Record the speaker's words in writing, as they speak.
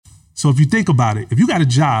So if you think about it, if you got a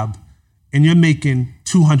job and you're making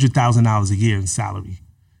 $200,000 a year in salary,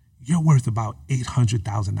 you're worth about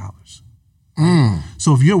 $800,000.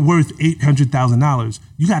 So if you're worth $800,000,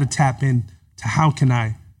 you got to tap in to how can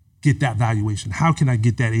I get that valuation? How can I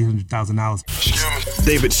get that $800,000?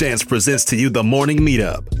 David Shands presents to you the Morning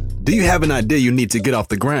Meetup. Do you have an idea you need to get off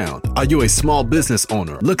the ground? Are you a small business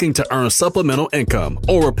owner looking to earn supplemental income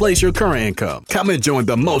or replace your current income? Come and join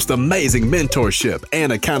the most amazing mentorship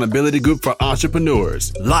and accountability group for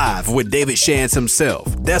entrepreneurs. Live with David Shands himself.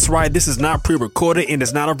 That's right, this is not pre-recorded and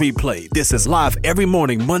it's not a replay. This is live every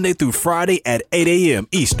morning, Monday through Friday at 8 a.m.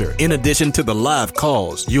 Eastern. In addition to the live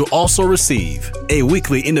calls, you'll also receive a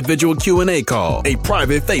weekly individual Q&A call, a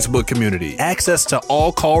private Facebook community, access to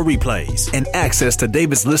all call replays, and access to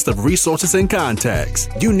David's list of resources and contacts.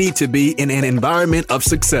 You need to be in an environment of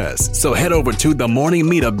success. So head over to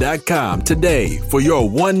themorningmeetup.com today for your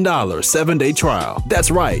 $1 7-day trial.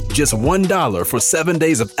 That's right, just $1 for 7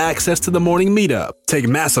 days of access to the Morning Meetup. Take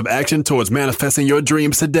massive action towards manifesting your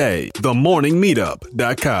dreams today.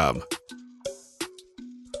 Themorningmeetup.com.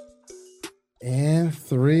 And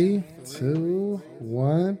 3, 2,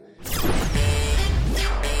 1.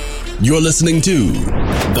 You're listening to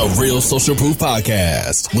The Real Social Proof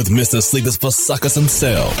Podcast with Mr. Sleepers for Suckers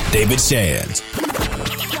himself, David Shands.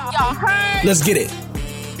 Let's get it.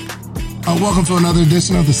 Welcome to another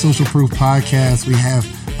edition of the Social Proof Podcast.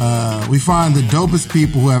 We find the dopest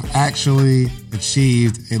people who have actually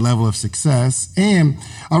achieved a level of success. And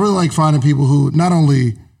I really like finding people who not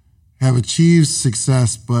only have achieved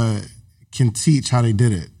success, but can teach how they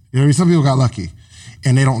did it. You know, some people got lucky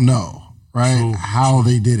and they don't know. Right? How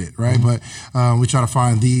they did it, right? Mm-hmm. But we try to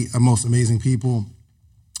find the most amazing people.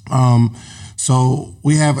 So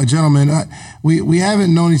we have a gentleman. We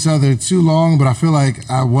haven't known each other too long, but I feel like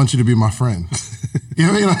I want you to be my friend. You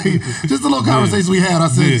know what I mean? Like, just a little conversation we had. I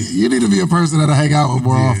said, you need to be a person that I hang out with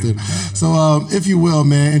more often. So if you will,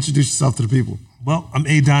 man, introduce yourself to the people. Well, I'm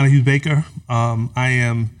A. Donahue Baker. I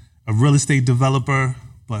am a real estate developer,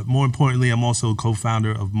 but more importantly, I'm also a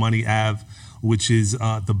co-founder of Money Ave, which is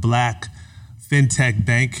the Black fintech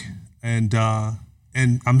bank, and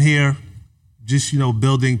I'm here just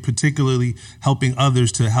building, particularly helping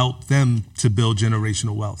others to help them to build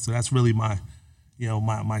generational wealth. So that's really my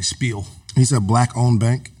my spiel. He said Black-owned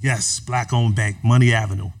bank? Yes, Black-owned bank, Money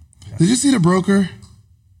Avenue. Yes. Did you see the broker?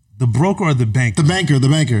 The broker or the banker? The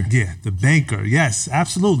banker. Yeah, the banker. Yes,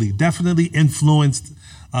 absolutely. Definitely influenced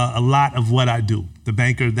a lot of what I do. The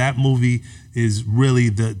Banker, that movie is really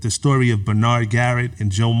the story of Bernard Garrett and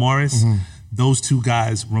Joe Morris. Mm-hmm. Those two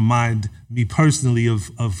guys remind me personally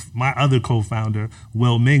of my other co-founder,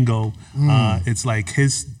 Will Mingo. It's like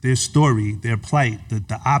their story, their plight,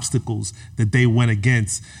 the obstacles that they went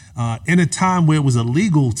against in a time where it was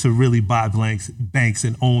illegal to really buy banks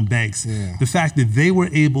and own banks. Yeah. The fact that they were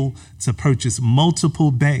able to purchase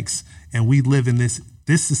multiple banks, and we live in this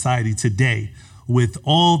society today with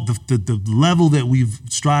all the level that we've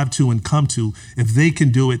strived to and come to. If they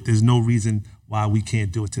can do it, there's no reason why we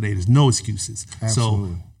can't do it today. There's no excuses.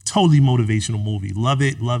 Absolutely. So totally motivational movie. Love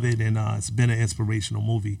it. And it's been an inspirational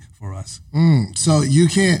movie for us. So you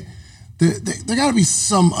can't, there got to be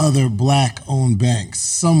some other Black-owned banks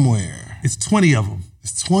somewhere. It's 20 of them.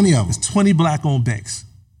 It's 20 of them. It's 20 Black-owned banks.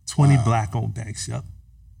 20 Black-owned banks, yep.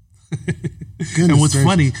 And what's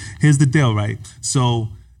funny, here's the deal, right? So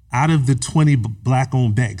out of the 20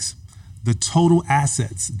 Black-owned banks, the total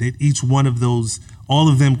assets that each one of those, all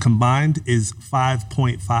of them combined, is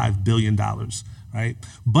 $5.5 billion, right?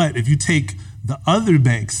 But if you take the other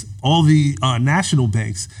banks, all the national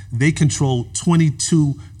banks, they control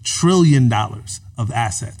 $22 trillion of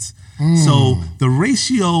assets. So the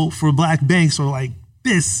ratio for Black banks are like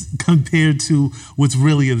this compared to what's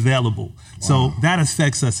really available. Wow. So that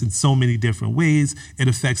affects us in so many different ways. It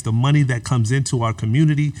affects the money that comes into our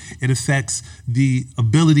community. It affects the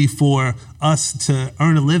ability for us to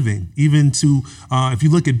earn a living. Even to, if you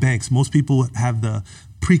look at banks, most people have the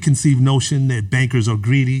preconceived notion that bankers are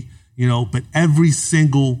greedy, but every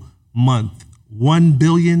single month, $1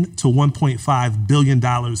 billion to $1.5 billion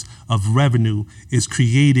of revenue is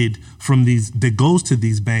created from that goes to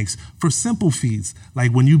these banks for simple fees.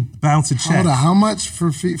 Like when you bounce a check. Hold on, how much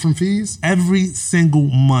from fees? Every single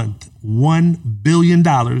month, $1 billion,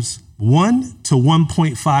 $1 to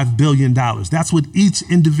 $1.5 billion. That's what each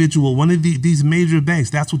individual, one of these major banks,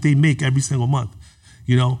 that's what they make every single month,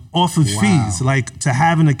 off of fees. Like to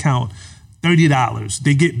have an account,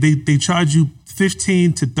 $30. They charge you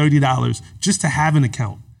 $15 to $30 just to have an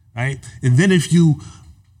account, right? And then if you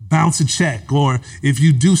bounce a check, or if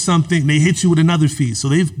you do something, they hit you with another fee. So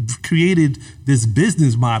they've created this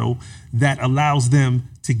business model that allows them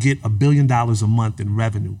to get $1 billion a month in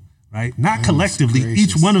revenue, right? Not collectively.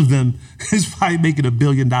 Each one of them is probably making $1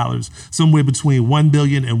 billion, somewhere between $1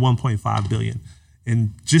 billion and $1.5 billion,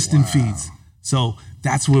 and just in fees. So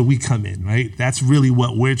that's where we come in, right? That's really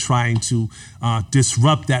what we're trying to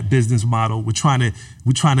disrupt, that business model. We're trying to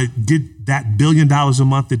get that $1 billion a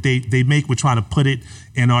month that they make. We're trying to put it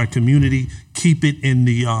in our community, keep it in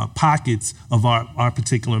the pockets of our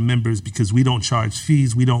particular members, because we don't charge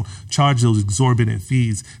fees. We don't charge those exorbitant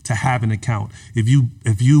fees to have an account. If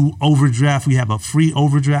you overdraft, we have a free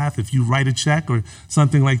overdraft. If you write a check or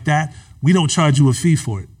something like that, we don't charge you a fee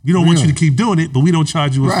for it. We don't want you to keep doing it, but we don't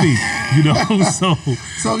charge you a fee. You know, so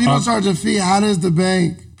if you don't charge a fee, how does the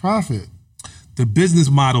bank profit? The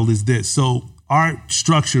business model is this. So our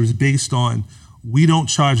structure is based on, we don't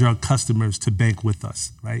charge our customers to bank with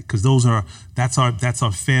us, right? Because that's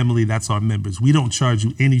our family, that's our members. We don't charge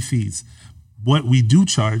you any fees. What we do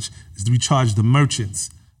charge is we charge the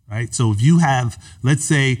merchants, right? So if you have, let's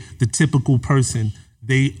say, the typical person,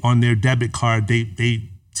 they on their debit card, they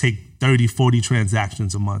take 30, 40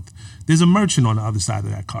 transactions a month. There's a merchant on the other side of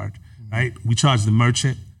that card, right? We charge the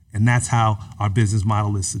merchant, and that's how our business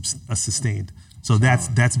model is sustained. So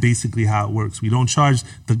that's basically how it works. We don't charge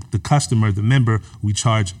the customer, the member. We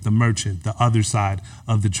charge the merchant, the other side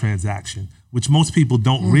of the transaction, which most people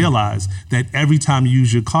don't realize, that every time you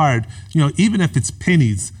use your card, you know, even if it's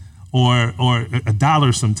pennies or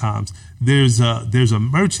 $1 sometimes, there's a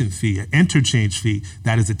merchant fee, an interchange fee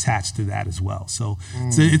that is attached to that as well. So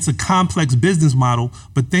it's a complex business model,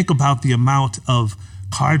 but think about the amount of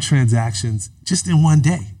card transactions just in one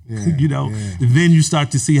day. You know, then you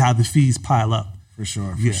start to see how the fees pile up. For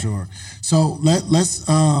sure. So let's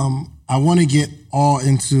I want to get all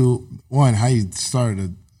into one, how you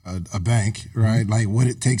started a bank, right? Like what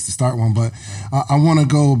it takes to start one. But I want to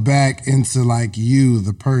go back into like you,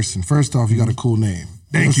 the person. First off, you got a cool name.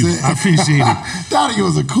 Thank you. I appreciate it. Donahue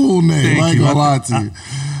was a cool name. I ain't gonna lie to you.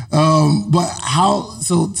 But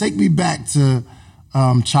so take me back to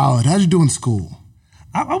childhood. How'd you do in school?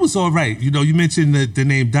 I was all right. You know, you mentioned the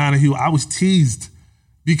name Donahue. I was teased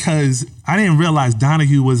because I didn't realize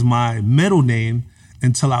Donahue was my middle name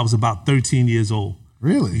until I was about 13 years old.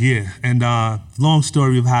 Really? Yeah. And long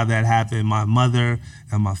story of how that happened. My mother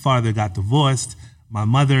and my father got divorced. My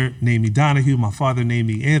mother named me Donahue. My father named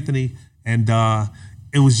me Anthony. And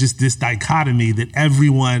it was just this dichotomy that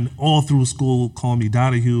everyone all through school called me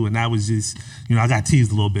Donahue, and I was just, you know, I got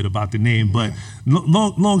teased a little bit about the name. But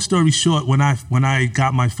long story short, when I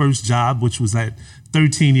got my first job, which was at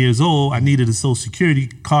 13 years old, I needed a Social Security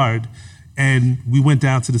card, and we went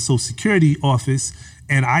down to the Social Security office,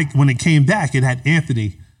 and when it came back, it had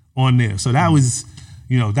Anthony on there. So that was,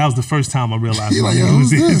 you know, that was the first time I realized like, yo, who's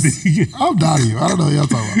this? I'm Donahue. I don't know what y'all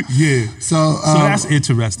talking about. Yeah. So that's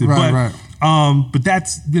interesting. Right. But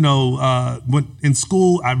that's, you know, when in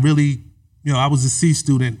school, I really, you know, I was a C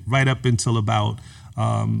student right up until about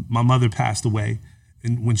my mother passed away.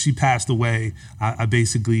 And when she passed away, I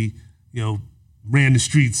basically, you know, ran the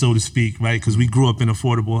streets, so to speak, right? Because we grew up in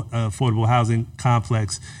affordable housing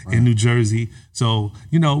complex in New Jersey. So,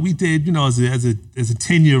 you know, we did, you know, as a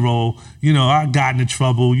 10-year-old, you know, I got into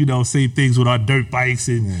trouble, you know, say things with our dirt bikes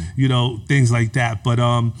and, you know, things like that. But,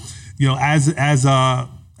 you know, as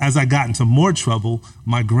I got into more trouble,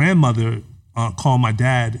 my grandmother called my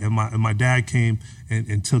dad, and my dad came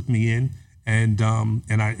and took me in, and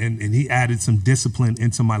he added some discipline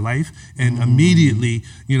into my life, and immediately,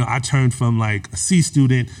 you know, I turned from like a C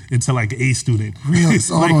student into like an A student, really,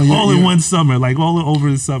 so like all in one summer, like all over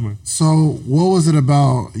the summer. So, what was it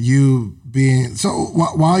about you being so?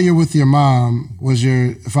 While you're with your mom, was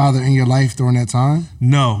your father in your life during that time?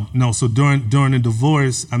 No. So during the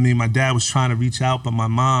divorce, I mean, my dad was trying to reach out, but my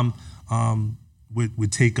mom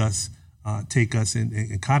would take us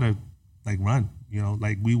and kind of like run. You know,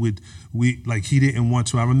 like he didn't want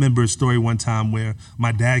to. I remember a story one time where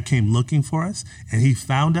my dad came looking for us, and he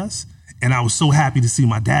found us, and I was so happy to see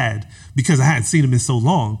my dad because I hadn't seen him in so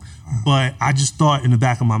long. But I just thought in the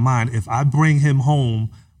back of my mind, if I bring him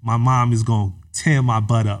home, my mom is going to tear my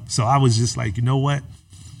butt up. So I was just like, you know what?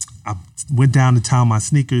 I went down to town my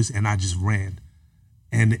sneakers, and I just ran.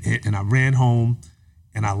 And I ran home,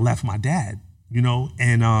 and I left my dad, you know,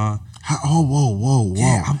 and whoa.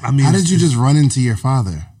 Yeah, I mean, how did you just run into your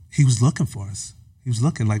father? He was looking for us. He was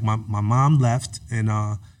looking. Like my mom left, and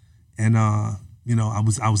you know,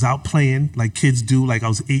 I was out playing like kids do. Like I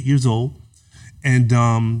was 8 years old, and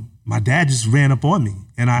my dad just ran up on me.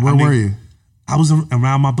 And where were you? I was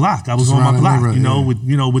around my block. I was on my block,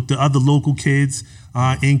 with the other local kids,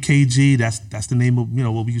 NKG. That's the name of,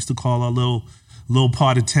 what we used to call our little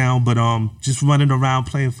part of town, but just running around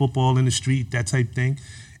playing football in the street, that type thing.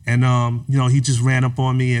 And he just ran up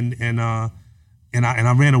on me and I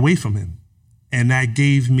ran away from him. And that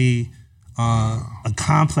gave me a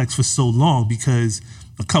complex for so long, because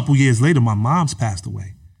a couple years later my mom's passed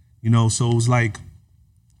away. So it was like,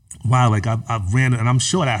 wow, like I ran, and I'm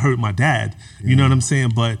sure that hurt my dad, you know what I'm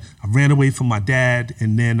saying? But I ran away from my dad,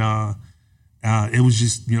 and then it was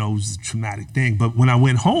just, it was a traumatic thing. But when I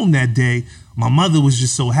went home that day, my mother was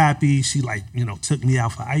just so happy. She took me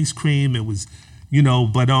out for ice cream. It was,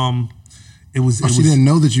 but it was. She didn't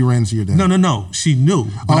know that you ran to your dad? No. She knew.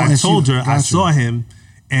 But I told her I saw him,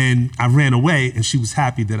 and I ran away, and she was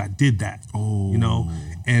happy that I did that. Oh.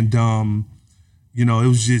 And it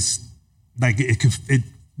was just like it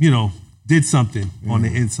did something on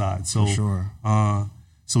the inside. So, for sure.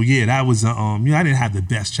 That was I didn't have the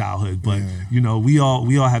best childhood, but we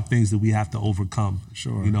all have things that we have to overcome.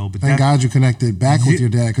 Sure. But thank God you connected back with your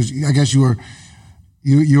dad, because I guess you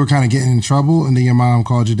were kind of getting in trouble, and then your mom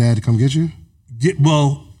called your dad to come get you. Yeah,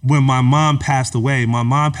 well, when my mom passed away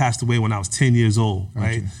when I was 10 years old,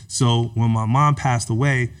 right? Gotcha. So when my mom passed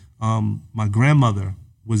away, my grandmother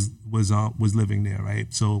was living there,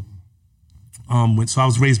 right? So so I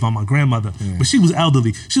was raised by my grandmother, but she was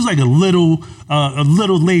elderly. She was like a little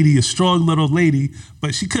lady, a strong little lady,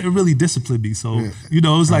 but she couldn't really discipline me. So, it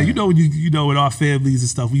was like, when in our families and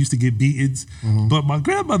stuff, we used to get beatings, but my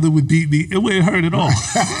grandmother would beat me. It wouldn't hurt at all.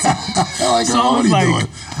 So I was like,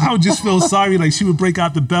 I would just feel sorry. Like, she would break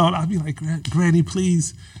out the belt. I'd be like, Granny,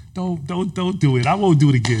 please don't do it. I won't do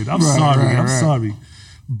it again. I'm sorry. I'm sorry.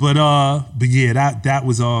 But yeah, that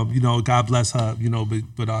was God bless her,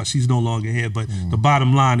 but she's no longer here. But the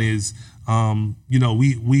bottom line is,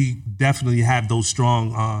 we definitely have those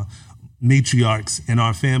strong matriarchs in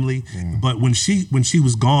our family. But when she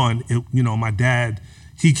was gone, my dad,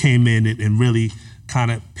 he came in and really kind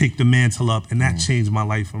of picked the mantle up, and that changed my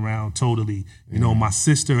life around totally. My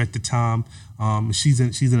sister at the time, she's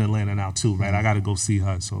in Atlanta now too, right? I got to go see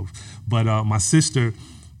her. So, but my sister,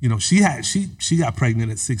 she got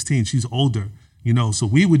pregnant at 16. She's older, so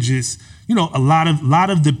we would just, a lot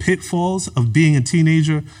of the pitfalls of being a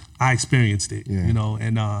teenager, I experienced it,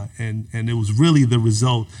 and it was really the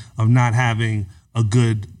result of not having a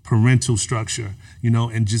good parental structure,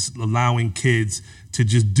 and just allowing kids to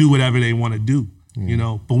just do whatever they want to do,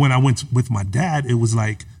 But when I went with my dad, it was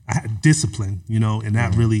like I had discipline, and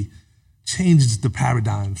that really changed the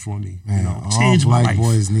paradigm for me. Changed my life. All black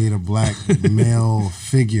boys need a black male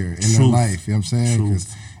figure in their life. You know what I'm saying? Because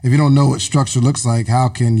if you don't know what structure looks like, how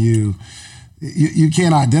can you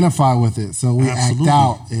can't identify with it? So we act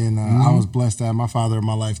out. And I was blessed to have my father in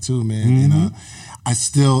my life too, man. And I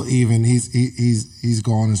still, even he's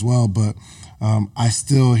gone as well, but I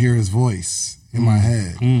still hear his voice in my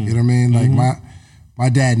head. You know what I mean? Like my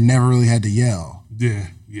dad never really had to yell. Yeah.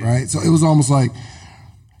 Right? So it was almost like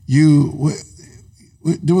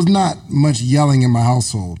there was not much yelling in my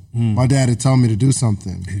household. My dad would tell me to do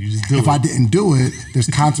something. You just do if I didn't do it, there's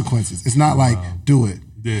consequences. It's not like, do it.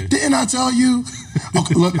 Yeah. Didn't I tell you?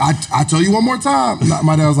 Okay, look, I tell you one more time.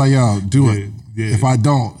 My dad was like, yo, do it. Yeah. If I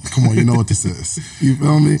don't, come on, you know what this is. You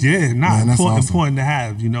feel me? Yeah, important to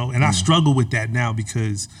have, And I struggle with that now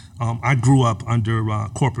because I grew up under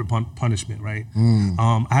corporate punishment, right?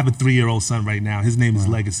 I have a 3-year-old son right now. His name is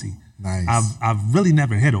Legacy. Nice. I've really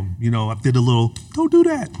never hit him. I did a little, don't do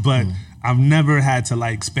that. But I've never had to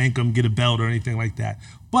like spank him, get a belt or anything like that.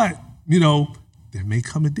 But, there may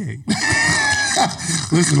come a day.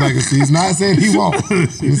 Listen, Legacy, he's not saying he won't. He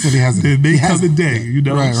said he hasn't. There may come a day,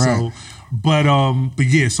 Right. So, but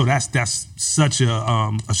yeah, so that's such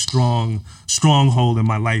a stronghold in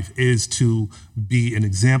my life, is to be an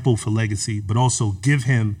example for Legacy, but also give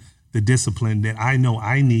him the discipline that I know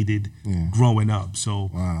I needed growing up. So,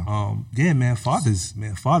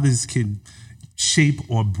 fathers can shape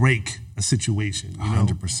or break a situation.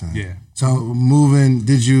 100%. Yeah. So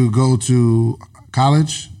did you go to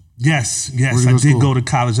college? Yes, I did go to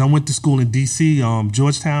college. I went to school in D.C.,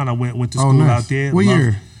 Georgetown. I went to school out there. What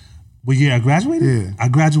year? What year I graduated? Yeah. I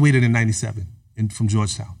graduated in 97 from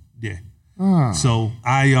Georgetown. Yeah. So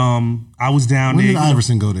I was down there. When did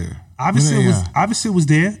Iverson go there? Iverson was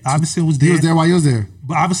there. Iverson was there. He was there while you was there?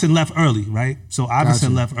 But Iverson left early, right? So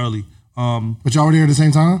Iverson left early. But y'all were there at the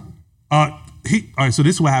same time? All right, so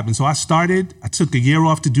this is what happened. So I took a year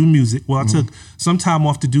off to do music. Well, I took some time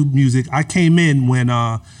off to do music. I came in when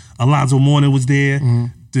Alonzo Mourning was there,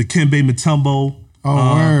 the Dikembe Mutombo.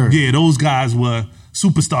 Word. Yeah, those guys were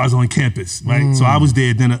superstars on campus, right? So I was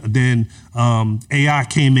there. Then AI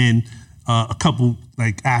came in a couple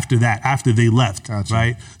like after that, after they left,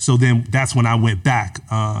 right? So then that's when I went back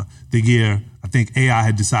the year. I think AI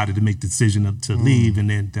had decided to make the decision to leave, and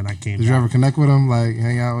then I came. Did you ever connect with him, like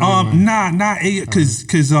hang out with him? Not AI,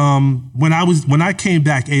 because when I came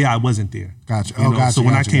back, AI wasn't there. Gotcha. So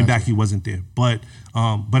when I came back, he wasn't there. But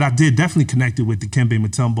I did definitely connected with Dikembe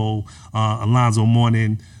Mutombo, Alonzo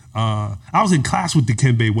Mourning. I was in class with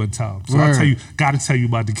Dikembe one time, so got to tell you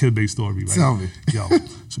about Dikembe story. Right? Tell me. Yo,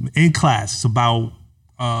 so in class, it's about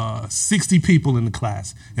 60 people in the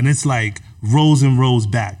class, and it's like rows and rows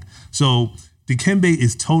back. So Dikembe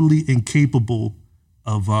is totally incapable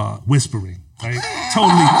of whispering, right?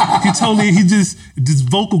 He just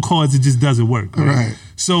vocal cords, it just doesn't work. Right?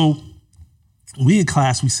 So we in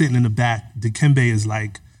class, we sitting in the back. Dikembe is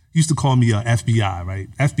like, used to call me FBI, right?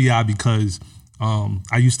 FBI because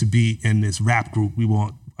I used to be in this rap group. We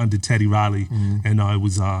were under Teddy Riley, and it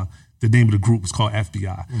was the name of the group was called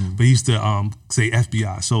FBI. But he used to say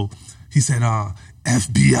FBI. So he said,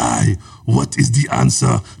 FBI, what is the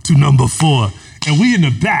answer to number 4? And we in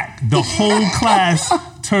the back, the whole class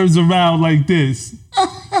turns around like this.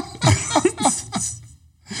 That's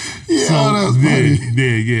funny.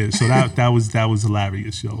 Yeah. So that was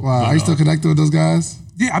hilarious, yo. Wow, are you still connected with those guys?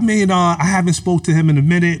 Yeah, I mean, I haven't spoke to him in a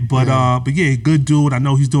minute, but yeah, good dude. I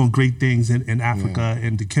know he's doing great things in Africa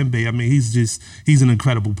and Dikembe. I mean, he's an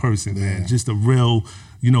incredible person, man. Just a real,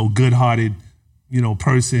 good-hearted,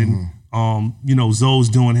 person. Zoe's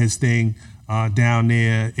doing his thing down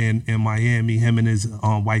there in Miami. Him and his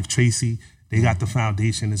wife Tracy, they got the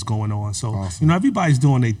foundation that's going on. So awesome. Everybody's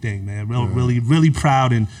doing their thing, man. Really, really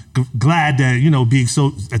proud and glad that being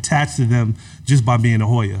so attached to them just by being a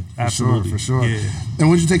Hoya. Absolutely, for sure. Yeah. And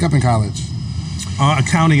what did you take up in college?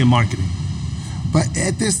 Accounting and marketing. But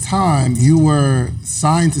at this time, you were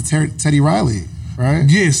signed to Teddy Riley, right?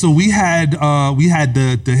 Yeah. So we had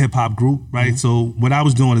the hip hop group, right? So what I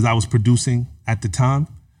was doing is I was producing at the time.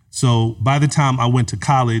 So by the time I went to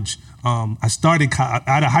college, I started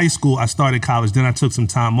out of high school. I started college. Then I took some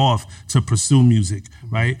time off to pursue music,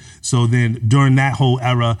 right? So then during that whole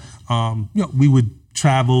era, we would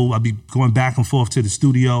travel. I'd be going back and forth to the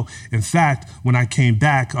studio. In fact, when I came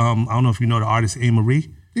back, I don't know if you know the artist A-Marie.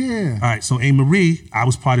 Yeah. All right. So A-Marie, I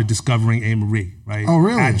was part of discovering A-Marie, right? Oh,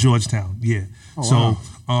 really? At Georgetown. Yeah. Oh,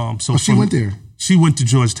 wow. She went there. She went to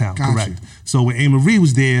Georgetown, Gotcha. Correct. So when A-Marie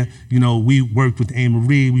was there, we worked with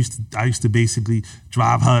A-Marie. I used to basically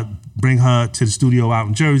drive her, bring her to the studio out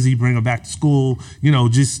in Jersey, bring her back to school. We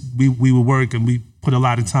would work, and we put a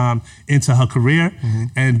lot of time into her career.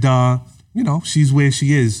 And she's where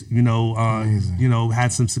she is.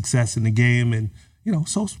 Had some success in the game, and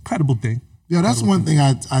so it's a credible thing. Yeah, that's one thing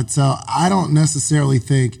I tell. I don't necessarily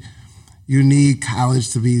think you need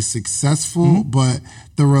college to be successful, but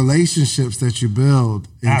the relationships that you build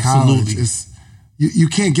in college you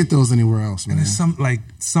can't get those anywhere else, man. And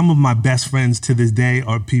some of my best friends to this day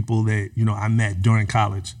are people that I met during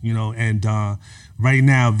college, and right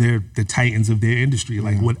now they're the titans of their industry.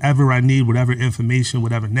 Like whatever I need, whatever information,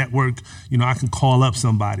 whatever network, I can call up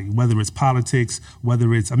somebody, whether it's politics,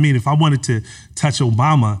 whether it's, if I wanted to touch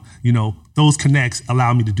Obama, those connects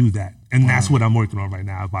allow me to do that. And that's what I'm working on right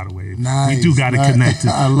now, by the way. Nice. We do got to connect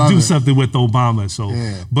to do something with Obama. So,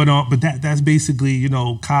 but that's basically,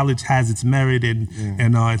 college has its merit, and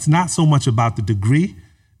it's not so much about the degree.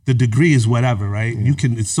 The degree is whatever, right? Yeah.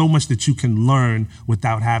 It's so much that you can learn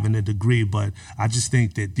without having a degree. But I just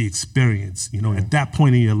think that the experience, at that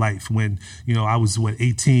point in your life, when I was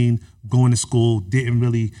 18, going to school, didn't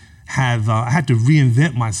really have. I had to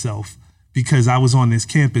reinvent myself, because I was on this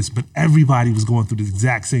campus, but everybody was going through the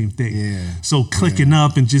exact same thing. Yeah. So clicking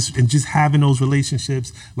up and just having those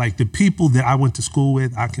relationships, like the people that I went to school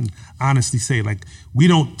with, I can honestly say, like, we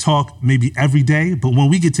don't talk maybe every day, but when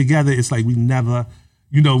we get together, it's like we never,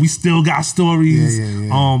 we still got stories.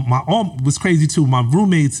 What's crazy too, my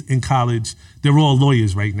roommates in college, they're all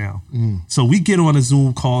lawyers right now. So we get on a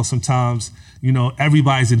Zoom call sometimes.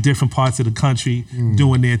 Everybody's in different parts of the country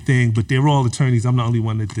doing their thing, but they're all attorneys. I'm the only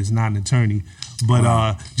one that's not an attorney.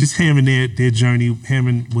 But just hearing their journey,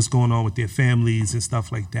 hearing what's going on with their families and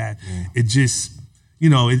stuff like that, it just,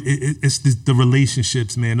 it's the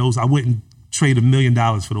relationships, man. Those, I wouldn't trade $1 million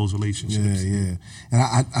for those relationships. Yeah.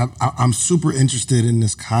 And I'm super interested in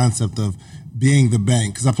this concept of being the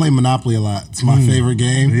bank, because I play Monopoly a lot. It's my favorite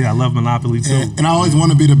game. Yeah, I love Monopoly too. And I always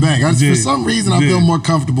want to be the bank. For some reason, I feel more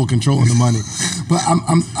comfortable controlling the money. But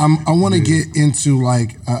I want to get into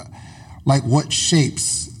like what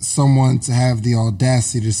shapes someone to have the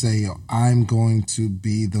audacity to say, I'm going to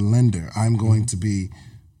be the lender. I'm going to be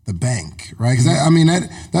the bank, right? Because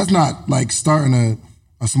that's not like starting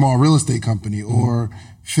a small real estate company or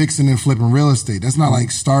fixing and flipping real estate. That's not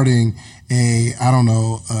like starting a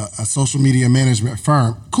social media management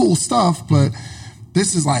firm. Cool stuff, but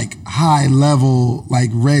this is like high level, like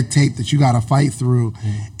red tape that you got to fight through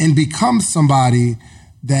and become somebody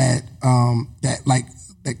that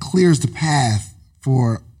clears the path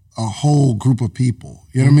for a whole group of people.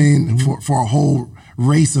 You know what I mean? For a whole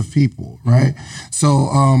race of people, right? So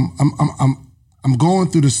I'm going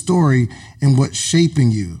through the story and what's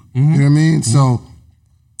shaping you. You know what I mean? So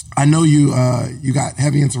I know you got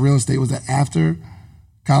heavy into real estate. Was that after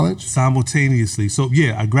college? Simultaneously. So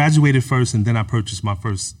yeah, I graduated first and then I purchased my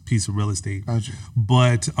first piece of real estate. Gotcha.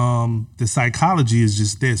 But the psychology is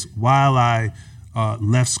just this. While I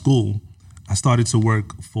left school, I started to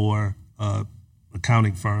work for an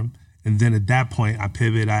accounting firm. And then at that point, I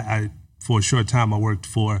pivoted. I for a short time, I worked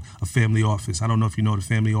for a family office. I don't know if you know what a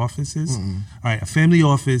family office is. All right, a family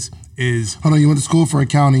office is... Hold on, you went to school for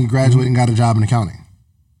accounting, graduated and got a job in accounting.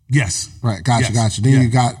 Yes. Right, gotcha. Then you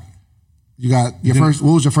got your first.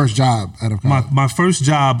 What was your first job out of college? My first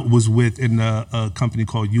job was in a company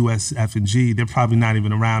called USF&G. They're probably not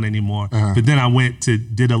even around anymore. But then I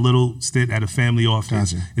did a little stint at a family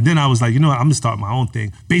office. Gotcha. And then I was like, I'm going to start my own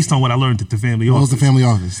thing based on what I learned at the family office. What was the family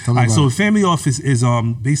office? Tell me about it. So a family office is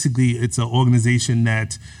basically it's an organization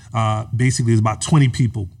that basically is about 20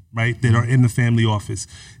 people, right, that are in the family office.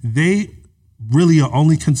 They really are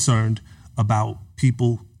only concerned about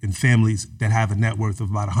people and families that have a net worth of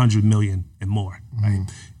about 100 million and more, right?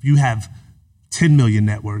 If you have 10 million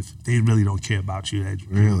net worth, they really don't care about you. They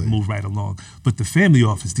move right along. But the family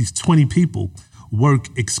office, these 20 people work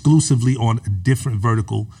exclusively on a different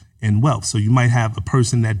vertical in wealth. So you might have a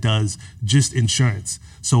person that does just insurance.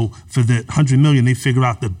 So for the 100 million, they figure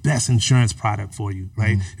out the best insurance product for you,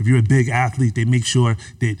 right? If you're a big athlete, they make sure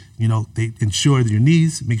that, they insure your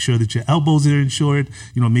knees, make sure that your elbows are insured,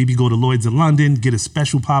 maybe go to Lloyd's of London, get a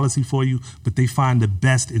special policy for you, but they find the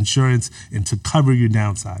best insurance and to cover your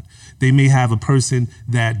downside. They may have a person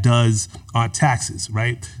that does taxes,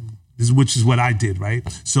 right? Which is what I did, right?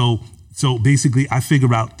 So basically, I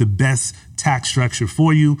figure out the best tax structure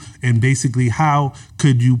for you, and basically how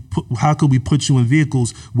could we put you in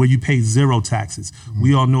vehicles where you pay zero taxes?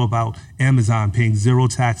 We all know about Amazon paying zero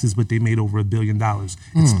taxes, but they made over $1 billion.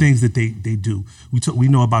 It's things that they do. We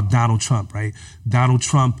know about Donald Trump, right? Donald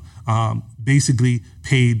Trump basically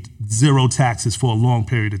paid zero taxes for a long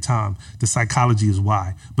period of time. The psychology is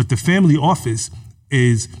why. But the family office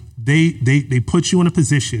is they put you in a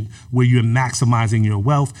position where you're maximizing your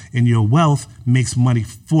wealth, and your wealth makes money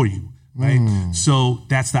for you, right? So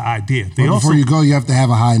that's the idea. Before you go, you have to have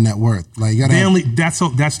a high net worth. Like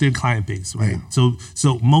that's their client base, right? Yeah.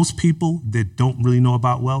 So most people that don't really know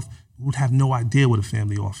about wealth would have no idea what a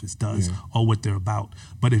family office does or what they're about.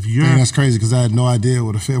 But if you're... that's crazy because I had no idea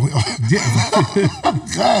what a family office...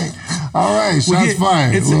 Okay. All right. Shots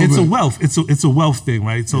fired. It's a wealth. It's a wealth thing,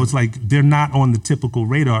 right? So it's like they're not on the typical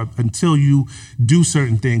radar until you do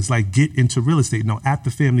certain things like get into real estate. At the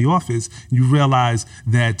family office, you realize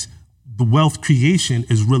that the wealth creation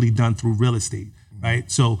is really done through real estate. Right.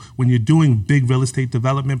 So when you're doing big real estate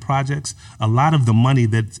development projects, a lot of the money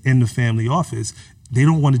that's in the family office, they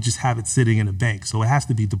don't want to just have it sitting in a bank. So it has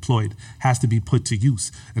to be deployed, has to be put to use.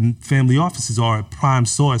 And family offices are a prime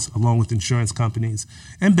source along with insurance companies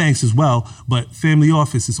and banks as well. But family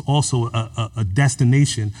office is also a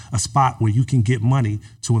destination, a spot where you can get money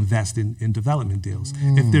to invest in development deals.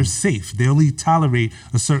 If they're safe, they only tolerate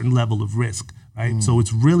a certain level of risk. Right. So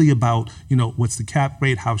it's really about, what's the cap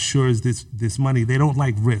rate? How sure is this money? They don't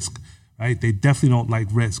like risk. Right. They definitely don't like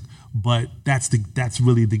risk. But that's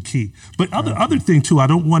really the key. But other thing too, I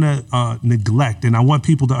don't want to neglect, and I want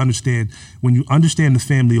people to understand, when you understand the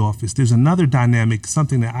family office, there's another dynamic,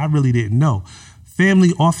 something that I really didn't know.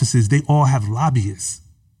 Family offices, they all have lobbyists.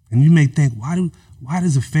 And you may think, why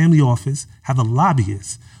does a family office have a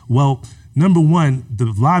lobbyist? Well, number one, the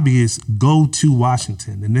lobbyists go to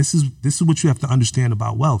Washington, and this is what you have to understand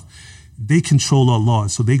about wealth. They control our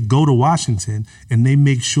laws. So they go to Washington and they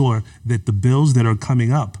make sure that the bills that are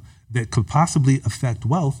coming up that could possibly affect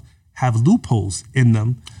wealth have loopholes in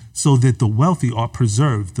them so that the wealthy are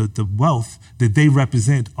preserved, the wealth that they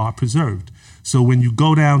represent are preserved. So when you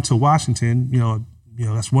go down to Washington,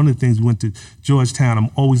 that's one of the things. We went to Georgetown. I'm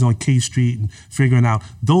always on K Street and figuring out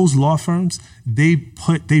those law firms, they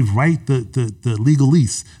write the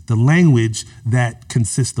legalese, the language that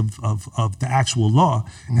consists of the actual law.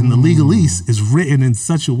 And the legalese is written in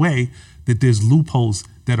such a way that there's loopholes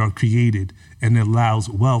that are created, and it allows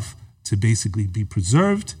wealth to basically be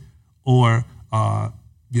preserved or,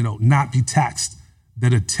 not be taxed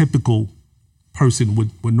that a typical person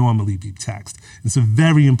would normally be taxed. It's a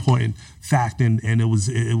very important fact, and it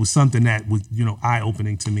was something that was,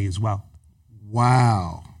 eye-opening to me as well.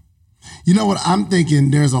 Wow. You know what I'm thinking?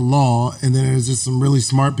 There's a law, and then there's just some really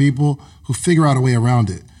smart people who figure out a way around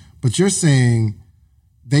it. But you're saying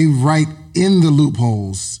they write in the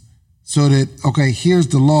loopholes so that, okay, here's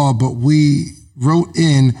the law, but we wrote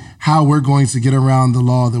in how we're going to get around the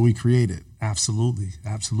law that we created. Absolutely.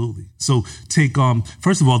 So take,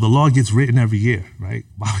 first of all, the law gets written every year, right?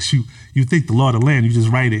 While you think the law of the land, you just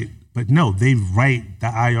write it. But no, they write the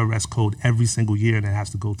IRS code every single year, and it has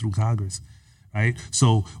to go through Congress, right?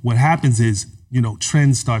 So what happens is,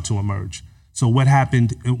 trends start to emerge. So what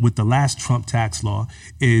happened with the last Trump tax law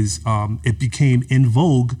is it became in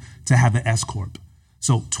vogue to have an S corp.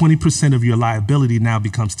 So 20% of your liability now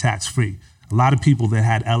becomes tax-free. A lot of people that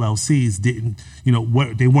had LLCs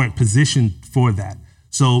they weren't positioned for that.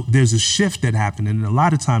 So there's a shift that happened, and a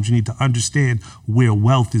lot of times you need to understand where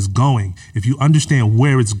wealth is going. If you understand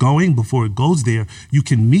where it's going before it goes there, you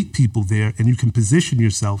can meet people there and you can position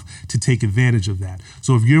yourself to take advantage of that.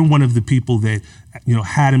 So if you're one of the people that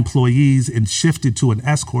had employees and shifted to an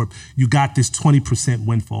S corp, you got this 20%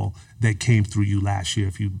 windfall that came through you last year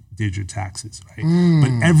if you did your taxes, right?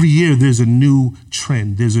 But every year there's a new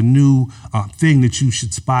trend. There's a new thing that you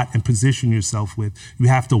should spot and position yourself with. You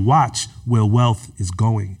have to watch where wealth is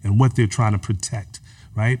going and what they're trying to protect,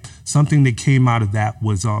 right? Something that came out of that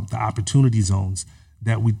was the opportunity zones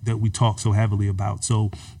that we talk so heavily about. So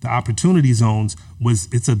the opportunity zones was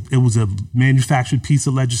a manufactured piece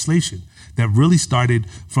of legislation that really started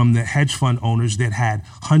from the hedge fund owners that had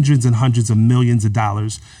hundreds and hundreds of millions of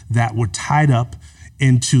dollars that were tied up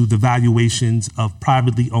into the valuations of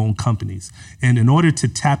privately owned companies. And in order to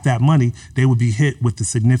tap that money, they would be hit with the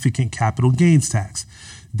significant capital gains tax.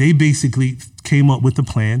 They basically came up with a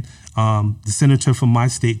plan. The senator from my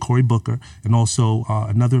state, Cory Booker, and also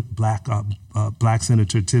another black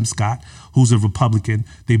senator, Tim Scott, who's a Republican,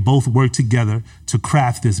 they both worked together to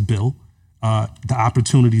craft this bill. The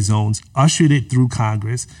opportunity zones, ushered it through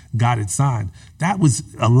Congress, got it signed.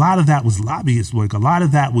 A lot of that was lobbyist work. A lot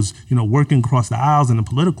of that was, working across the aisles and the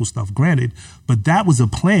political stuff, granted, but that was a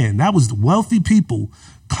plan. That was wealthy people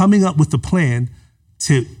coming up with a plan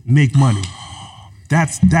to make money.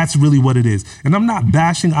 That's really what it is. And I'm not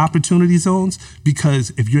bashing opportunity zones,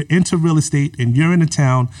 because if you're into real estate and you're in a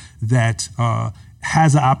town that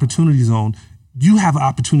has an opportunity zone, you have an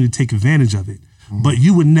opportunity to take advantage of it. But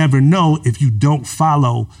you would never know if you don't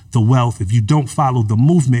follow the wealth, if you don't follow the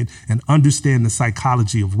movement and understand the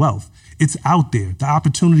psychology of wealth. It's out there. The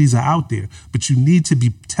opportunities are out there, but you need to be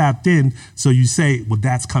tapped in. So you say, well,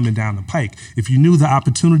 that's coming down the pike. If you knew the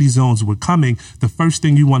opportunity zones were coming, the first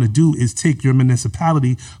thing you want to do is take your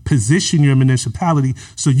municipality, position your municipality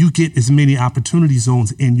so you get as many opportunity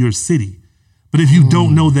zones in your city. But if you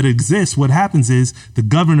don't know that it exists, what happens is the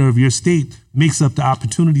governor of your state makes up the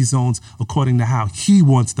opportunity zones according to how he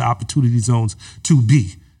wants the opportunity zones to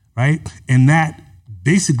be, right? And that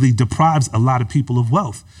basically deprives a lot of people of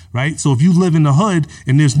wealth, right? So if you live in the hood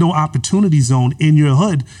and there's no opportunity zone in your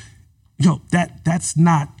hood, that's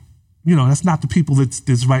not the people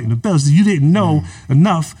that's writing the bills. You didn't know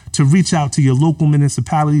enough to reach out to your local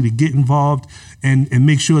municipality to get involved and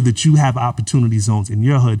make sure that you have opportunity zones in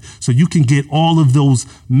your hood so you can get all of those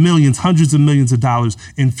millions, hundreds of millions of dollars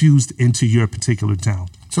infused into your particular town.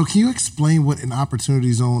 So can you explain what an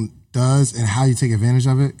opportunity zone does and how you take advantage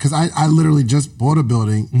of it? Because I literally just bought a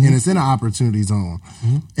building and it's in an opportunity zone.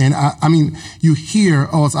 And I mean, you hear,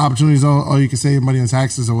 it's an opportunity zone, you can save money on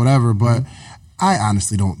taxes or whatever, but I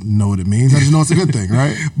honestly don't know what it means. I just know it's a good thing,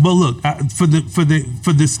 right? But look, for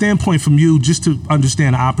the standpoint from you, just to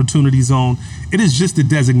understand the opportunity zone, it is just a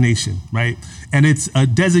designation, right? And it's a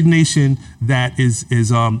designation that is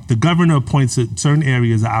the governor appoints a certain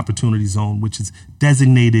area as an opportunity zone, which is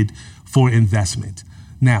designated for investment.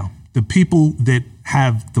 Now, the people that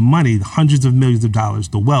have the money, the hundreds of millions of dollars,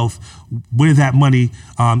 the wealth, where that money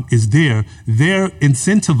is they're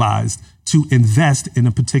incentivized to invest in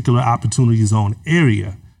a particular opportunity zone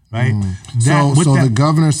area, right? So the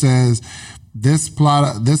governor says, this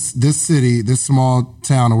plot, this city, this small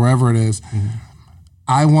town or wherever it is,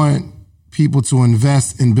 I want people to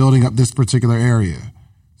invest in building up this particular area.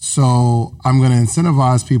 So I'm going to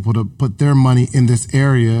incentivize people to put their money in this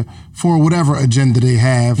area for whatever agenda they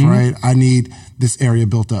have, right? I need this area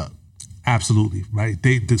built up. Absolutely, right?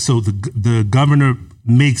 So the governor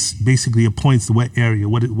appoints the what area.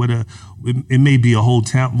 It may be a whole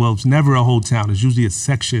town. Well, it's never a whole town. It's usually a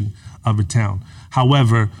section of a town.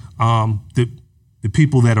 However, the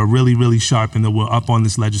people that are really, really sharp and that were up on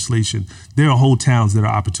this legislation, there are whole towns that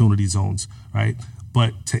are opportunity zones, right?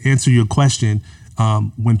 But to answer your question,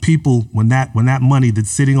 when that money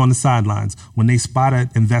that's sitting on the sidelines, when they spot an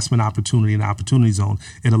investment opportunity in the opportunity zone,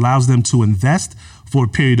 it allows them to invest for a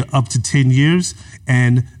period of up to 10 years,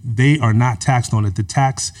 and they are not taxed on it. The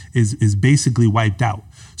tax is basically wiped out.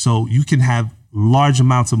 So you can have large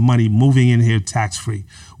amounts of money moving in here tax-free,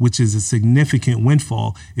 which is a significant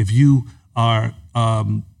windfall if you are,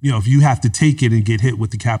 if you have to take it and get hit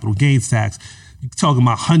with the capital gains tax. You're talking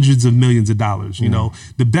about hundreds of millions of dollars. You know,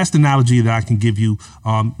 the best analogy that I can give you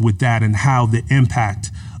with that and how the impact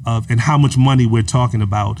of and how much money we're talking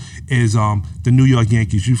about is the New York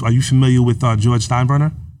Yankees. Are you familiar with George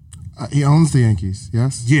Steinbrenner? He owns the Yankees,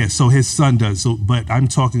 yes? Yeah, so his son does. So, but I'm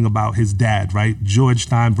talking about his dad, right? George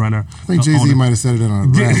Steinbrenner. I think Jay-Z might have said it in a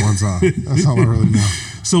rap one time. That's all I really know.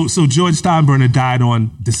 So George Steinbrenner died on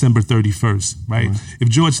December 31st, right? If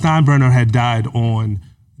George Steinbrenner had died on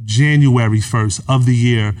January 1st of the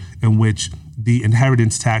year in which the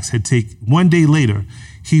inheritance tax had taken, one day later,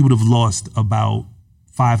 he would have lost about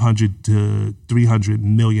 $500 to $300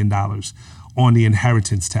 million on the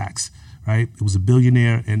inheritance tax, right? It was a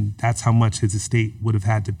billionaire, and that's how much his estate would have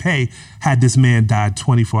had to pay had this man died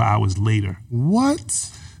 24 hours later. What?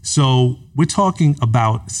 So we're talking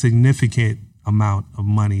about a significant amount of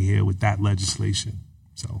money here with that legislation.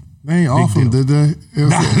 So they ain't off him, did they?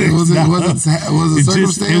 Was it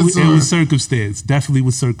circumstance? It was circumstance. Definitely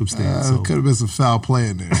was circumstance. Could have been some foul play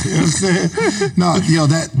in there. You know what I'm saying? No,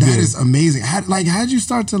 that is amazing. How'd you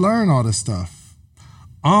start to learn all this stuff?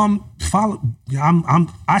 I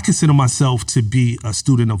consider myself to be a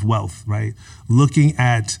student of wealth, right? Looking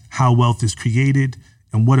at how wealth is created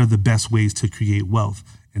and what are the best ways to create wealth.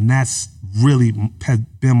 And that's really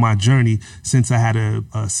been my journey since I had a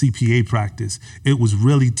CPA practice. It was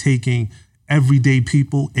really taking everyday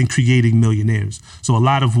people and creating millionaires. So a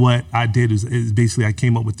lot of what I did is basically I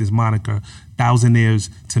came up with this moniker, thousandaires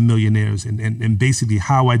to millionaires. And basically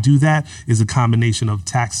how I do that is a combination of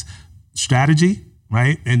tax strategy,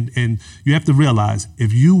 right? And you have to realize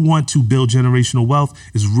if you want to build generational wealth,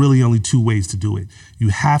 there's really only two ways to do it. You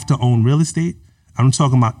have to own real estate. I'm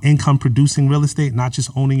talking about income producing real estate, not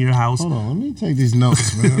just owning your house. Hold on, let me take these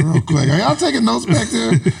notes, man, real quick. Are y'all taking notes back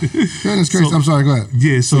there? Goodness gracious, I'm sorry, go ahead.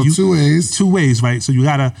 Yeah, so two ways. Two ways, right? So you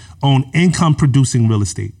gotta own income producing real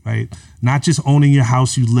estate, right? Not just owning your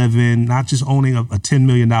house you live in, not just owning a $10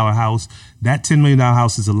 million house. That $10 million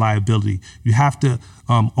house is a liability. You have to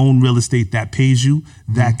own real estate that pays you,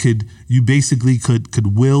 that you basically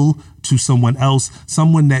could will to someone else,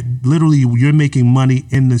 someone that literally you're making money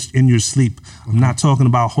in your sleep. I'm not talking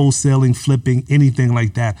about wholesaling, flipping, anything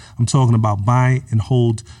like that. I'm talking about buy and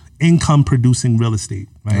hold income producing real estate,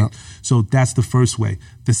 right? Yep. So that's the first way.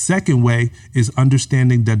 The second way is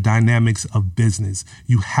understanding the dynamics of business.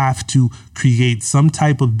 You have to create some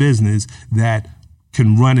type of business that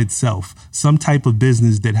can run itself, some type of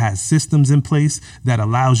business that has systems in place that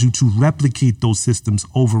allows you to replicate those systems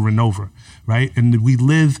over and over, right? And we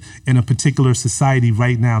live in a particular society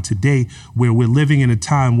right now today where we're living in a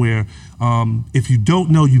time where if you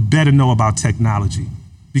don't know, you better know about technology,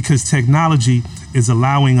 because technology is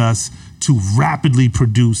allowing us to rapidly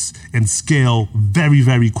produce and scale very,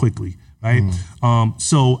 very quickly. Right.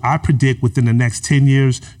 So I predict within the next 10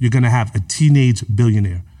 years, you're going to have a teenage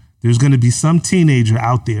billionaire. There's going to be some teenager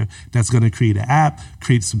out there that's going to create an app,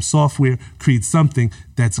 create some software, create something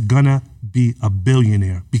that's going to be a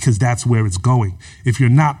billionaire, because that's where it's going. If you're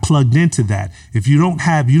not plugged into that, if you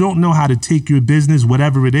don't know how to take your business,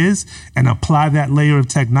 whatever it is, and apply that layer of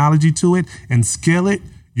technology to it and scale it,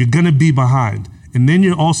 you're going to be behind. And then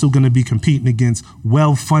you're also going to be competing against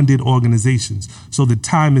well-funded organizations. So the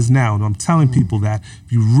time is now. And I'm telling people that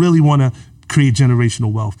if you really want to create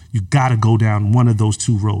generational wealth, you got to go down one of those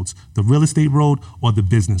two roads, the real estate road or the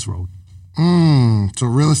business road. So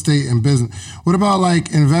real estate and business. What about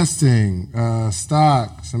like investing,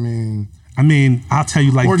 stocks? I mean, I'll tell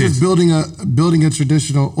you like this. Or just building a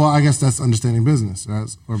traditional, well, I guess that's understanding business, right?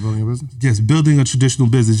 Or building a business? Yes, building a traditional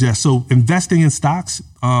business, yes. So investing in stocks,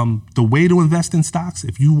 the way to invest in stocks,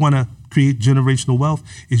 if you want to create generational wealth,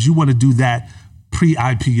 is you want to do that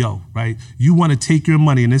pre-IPO, right? You want to take your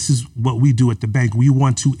money, and this is what we do at the bank. We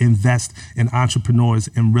want to invest in entrepreneurs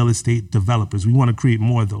and real estate developers. We want to create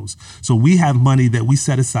more of those. So we have money that we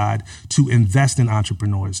set aside to invest in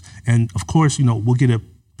entrepreneurs. And of course, we'll get a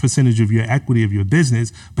percentage of your equity of your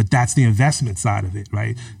business, but that's the investment side of it,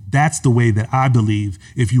 right? That's the way that I believe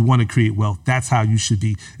if you want to create wealth, that's how you should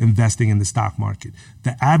be investing in the stock market.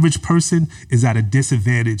 The average person is at a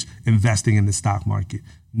disadvantage investing in the stock market.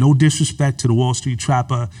 No disrespect to the Wall Street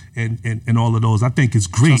Trapper and all of those. I think it's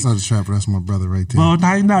great. Shouts out to the Trapper. That's my brother right there. Well,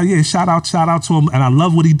 yeah, shout out to him. And I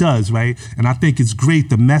love what he does, right? And I think it's great,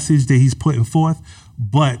 the message that he's putting forth.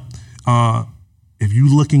 But if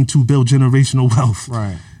you're looking to build generational wealth,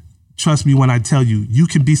 right, trust me when I tell you, you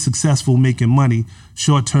can be successful making money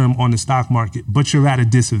short-term on the stock market, but you're at a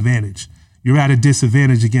disadvantage. You're at a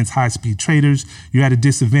disadvantage against high-speed traders. You're at a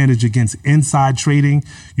disadvantage against inside trading.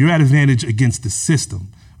 You're at an advantage against the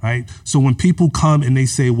system. Right? So when people come and they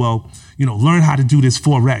say, well, learn how to do this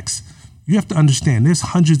Forex, you have to understand there's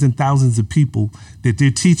hundreds and thousands of people that they're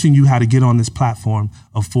teaching you how to get on this platform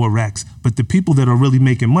of Forex. But the people that are really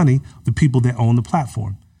making money, the people that own the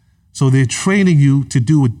platform. So they're training you to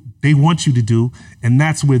do what they want you to do, and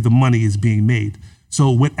that's where the money is being made. So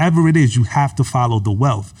whatever it is, you have to follow the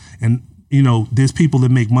wealth. And, there's people that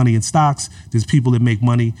make money in stocks. There's people that make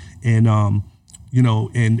money in, and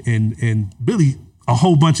really a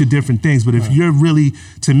whole bunch of different things. But if you're really,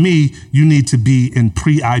 to me, you need to be in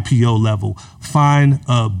pre-IPO level. Find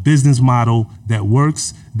a business model that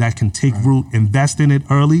works, that can take root, invest in it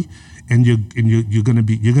early, and you're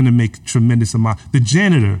gonna make tremendous amount. The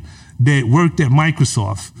janitor that worked at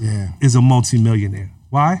Microsoft is a multimillionaire.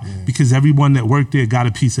 Why? Yeah. Because everyone that worked there got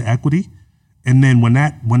a piece of equity. And then when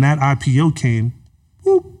that IPO came,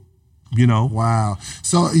 whoop, Wow.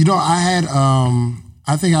 So, I had,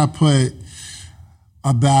 I think I put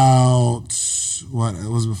about, it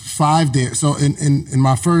was 5 there. So in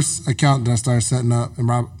my first account that I started setting up, in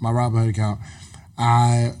my Robinhood account,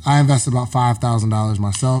 I invested about $5,000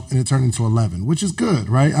 myself, and it turned into 11, which is good,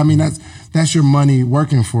 right? I mean, that's your money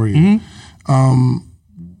working for you. Mm-hmm.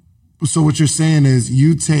 So what you're saying is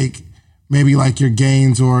you take maybe like your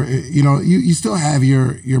gains, or you still have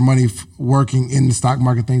your money working in the stock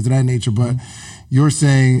market, things of that nature, but you're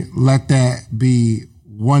saying let that be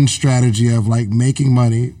one strategy of like making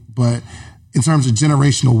money, but in terms of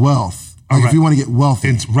generational wealth, like if you want to get wealthy.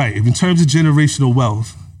 In terms of generational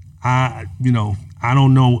wealth, I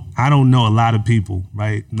don't know a lot of people,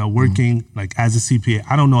 right? Now working like as a CPA,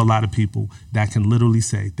 I don't know a lot of people that can literally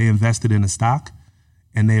say they invested in a stock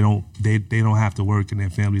and they don't have to work and their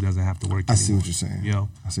family doesn't have to work anymore. I see what you're saying.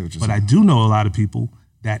 I see what you're saying. But I do know a lot of people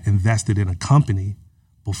that invested in a company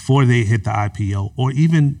before they hit the IPO, or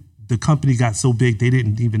even the company got so big they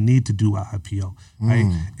didn't even need to do an IPO, right?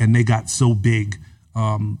 And they got so big,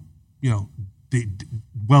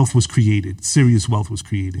 wealth was created, serious wealth was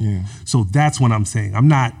created. Yeah. So that's what I'm saying. I'm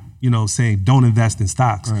not, saying don't invest in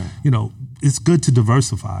stocks. Right. It's good to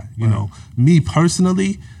diversify. Me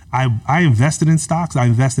personally, I invested in stocks. I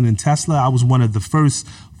invested in Tesla. I was one of the first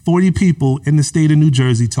 40 people in the state of New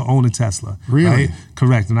Jersey to own a Tesla. Really? Right?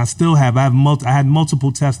 Correct. And I still have. I had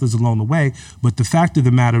multiple Teslas along the way. But the fact of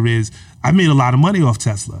the matter is, I made a lot of money off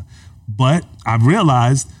Tesla. But I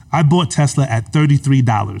realized I bought Tesla at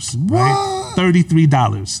 $33. Right?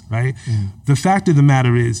 $33. Right? Mm. The fact of the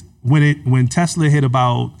matter is, when Tesla hit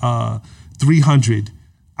about 300,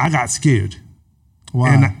 I got scared. Wow.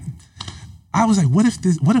 And I was like, what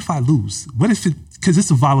if I lose? Because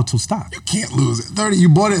it's a volatile stock. You can't lose it. 30, you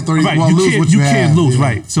bought it at 30. Right. Well, you can't lose,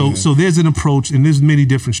 right. So there's an approach, and there's many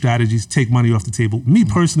different strategies to take money off the table. Me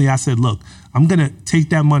personally, I said, look, I'm going to take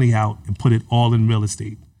that money out and put it all in real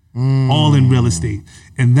estate. All in real estate.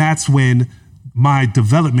 And that's when my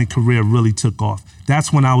development career really took off.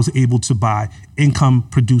 That's when I was able to buy income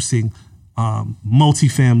producing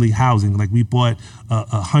multifamily housing. Like we bought a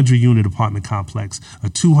 100-unit apartment complex, a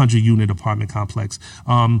 200-unit apartment complex.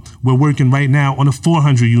 We're working right now on a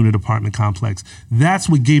 400-unit apartment complex. That's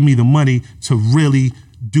what gave me the money to really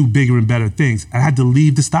do bigger and better things. I had to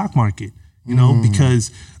leave the stock market, because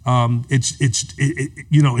until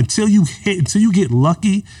you get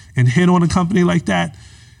lucky and hit on a company like that,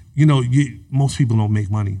 most people don't make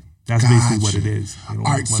money. That's basically what it is. All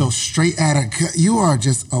right, so straight you are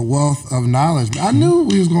just a wealth of knowledge. I knew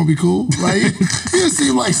we was gonna be cool. Like you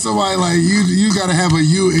seem like somebody like you got to have a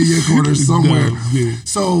you in your corner somewhere. No, yeah.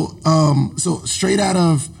 So straight out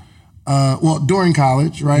of during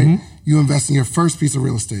college, right? Mm-hmm. You invest in your first piece of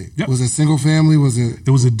real estate. Yep. Was it single family? Was it?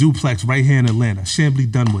 It was a duplex right here in Atlanta, Chamblee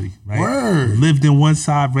Dunwoody. Right. Word. Lived in one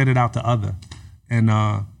side, rented out the other, and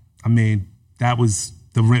that was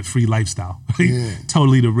the rent-free lifestyle. Yeah.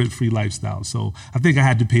 Totally the rent-free lifestyle. So I think I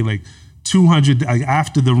had to pay like $200, like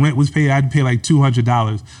after the rent was paid, I had to pay like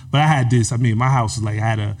 $200. But I had this, my house was like,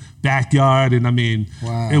 had a backyard, and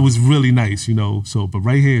It was really nice, So, but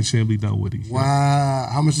right here in Chamblee, Dunwoody. Wow.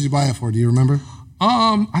 How much did you buy it for? Do you remember?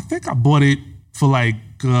 I think I bought it for like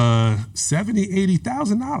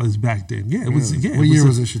 $70,000-$80,000 back then. Yeah, it was. Yeah. What year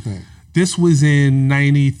was this, you think? This was in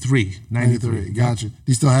 93. Got you. Do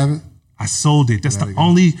you still have it? I sold it. That's the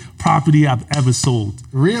only property I've ever sold.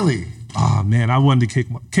 Really? Oh man, I wanted to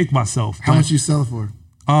kick myself. How much you sell it for?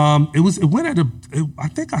 It went at I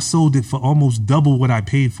think I sold it for almost double what I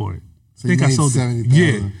paid for it. So I think I sold it.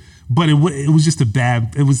 Yeah, but it was just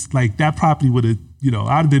it was like that property would have, I'd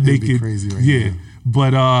have been making crazy right now.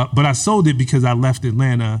 But I sold it because I left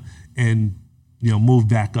Atlanta and moved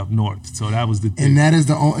back up north. So that was the thing. And that is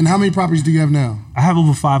and how many properties do you have now? I have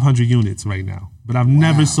over 500 units right now, but I've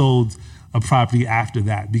never sold a property after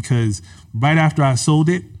that, because right after I sold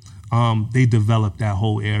it, they developed that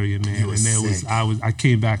whole area, man. And I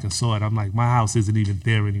came back and saw it. I'm like, my house isn't even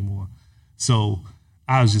there anymore. So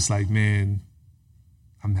I was just like, man,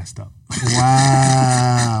 I messed up.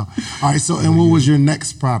 Wow. All right. So, and what was your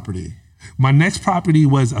next property? My next property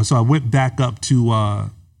was, so I went back up to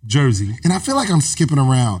Jersey. And I feel like I'm skipping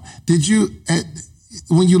around. Did you,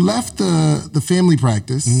 when you left the family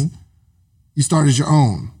practice, you started your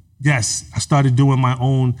own? Yes, I started doing my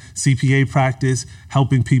own CPA practice,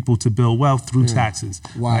 helping people to build wealth through taxes.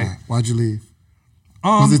 Why? Right? Why'd you leave?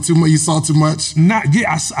 Was it too much? You saw too much?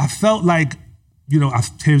 I felt like,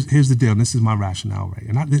 here's the deal. And this is my rationale, right?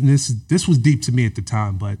 And this was deep to me at the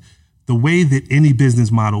time, but the way that any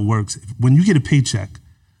business model works, when you get a paycheck,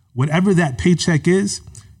 whatever that paycheck is,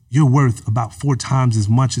 you're worth about 4 times as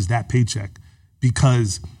much as that paycheck.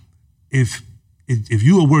 Because if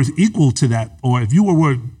you were worth equal to that, or if you were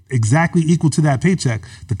worth exactly equal to that paycheck,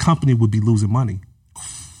 the company would be losing money.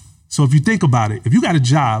 So if you think about it, if you got a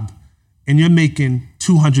job and you're making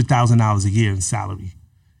 $200,000 a year in salary,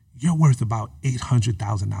 you're worth about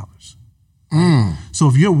 $800,000. So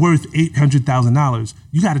if you're worth $800,000,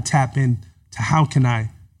 you got to tap into how can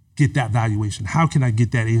I get that valuation? How can I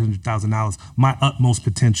get that $800,000, my utmost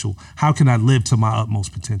potential? How can I live to my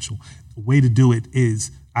utmost potential? The way to do it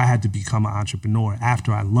is I had to become an entrepreneur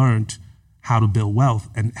after I learned how to build wealth,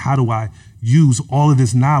 and how do I use all of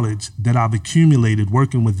this knowledge that I've accumulated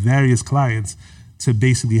working with various clients to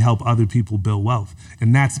basically help other people build wealth.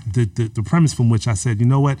 And that's the premise from which I said, you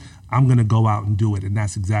know what, I'm going to go out and do it. And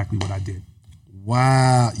that's exactly what I did.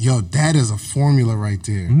 Wow. Yo, that is a formula right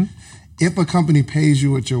there. Mm-hmm. If a company pays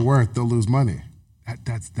you what you're worth, they'll lose money.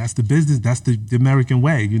 That's the business. That's the American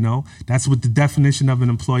way, That's what the definition of an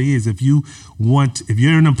employee is. If you're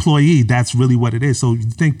an employee, that's really what it is. So you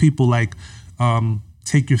think people like,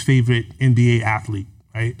 take your favorite NBA athlete,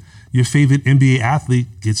 right? Your favorite NBA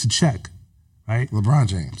athlete gets a check, right? LeBron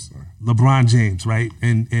James, right?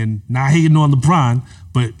 And not hating on LeBron,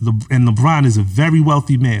 but LeBron is a very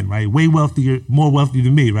wealthy man, right? Way wealthier, more wealthy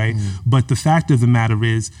than me, right? But the fact of the matter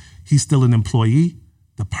is, he's still an employee.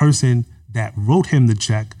 The person that wrote him the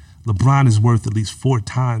check, LeBron is worth at least 4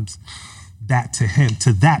 times that to him,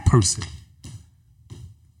 to that person.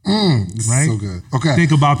 This is so good. Okay.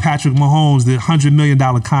 Think about Patrick Mahomes, the $100 million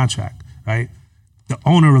contract, right? The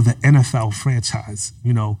owner of the NFL franchise,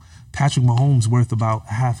 Patrick Mahomes worth about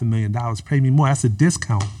 $500,000. Pay me more. That's a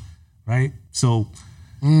discount, right? So,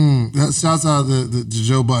 shouts out the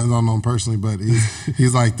Joe Budden. I don't know him personally, but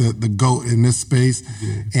he's like the GOAT in this space.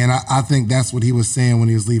 Yeah. And I think that's what he was saying when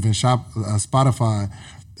he was leaving Spotify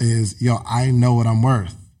is, I know what I'm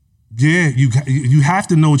worth. Yeah, you have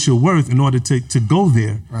to know what you're worth in order to go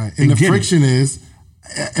there. Right. And the friction is,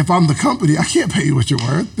 if I'm the company, I can't pay you what you're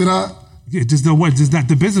worth. It just don't work.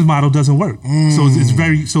 The business model doesn't work. So it's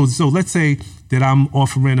very so let's say that I'm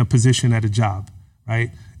offering a position at a job,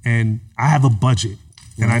 right? And I have a budget.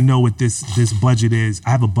 And I know what this budget is.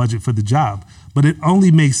 I have a budget for the job. But it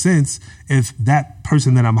only makes sense if that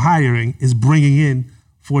person that I'm hiring is bringing in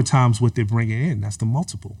 4 times what they're bringing in. That's the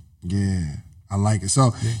multiple. Yeah, I like it.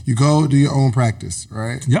 So you go do your own practice,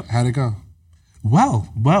 right? Yep. How'd it go? Well,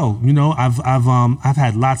 I've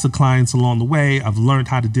had lots of clients along the way. I've learned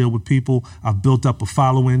how to deal with people. I've built up a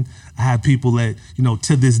following. I have people that,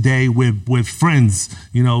 to this day we're friends,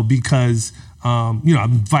 because I'm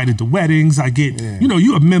invited to weddings. I get,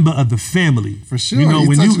 you're a member of the family. For sure.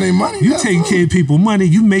 When you their money. You taking care of people's money,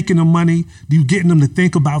 you making them money, you getting them to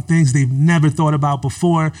think about things they've never thought about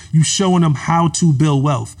before. You showing them how to build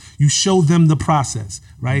wealth. You show them the process,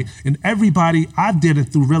 right? And everybody, I did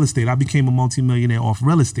it through real estate. I became a multimillionaire off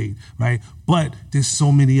real estate, right? But there's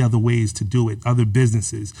so many other ways to do it, other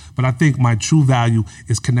businesses. But I think my true value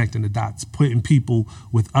is connecting the dots, putting people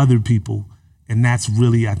with other people. And that's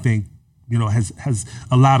really, I think, has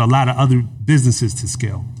allowed a lot of other businesses to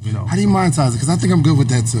scale. How do you monetize it? Because I think I'm good with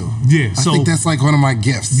that too. Yeah, I think that's like one of my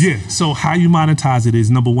gifts. Yeah. So how you monetize it is,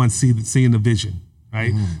 number one, seeing the vision,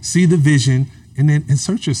 right? Mm-hmm. See the vision. And then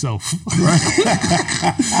insert yourself, right?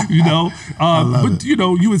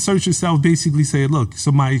 You insert yourself, basically say, look,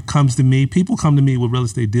 somebody comes to me, people come to me with real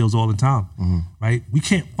estate deals all the time, right? We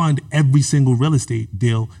can't fund every single real estate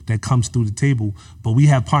deal that comes through the table, but we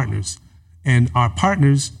have partners. And our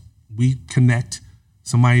partners, we connect.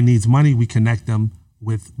 Somebody needs money, we connect them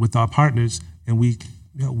with our partners, and we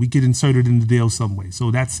get inserted in the deal some way.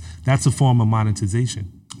 So that's a form of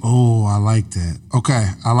monetization. Oh, I like that. Okay,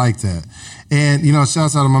 I like that. And,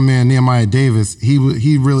 shouts out to my man, Nehemiah Davis. He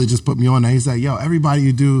really just put me on there. He's like, yo, everybody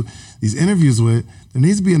you do these interviews with, there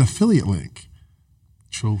needs to be an affiliate link.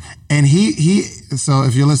 True. And so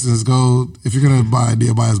if you're listening, if you're going to buy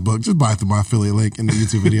Nehemiah's book, just buy it through my affiliate link in the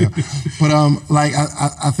YouTube video. But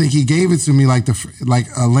I think he gave it to me like a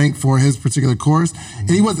link for his particular course. And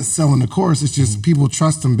he wasn't selling the course. It's just people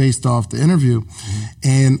trust him based off the interview.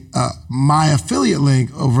 And my affiliate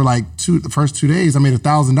link over the first 2 days, I made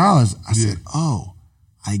 $1,000. I said, oh,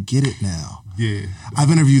 I get it now. Yeah.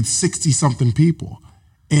 I've interviewed 60 something people.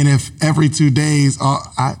 And if every 2 days,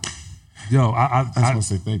 I just want to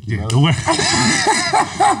say thank you. Yeah,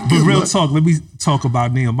 but real talk, let me talk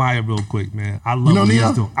about Nehemiah real quick, man. I love what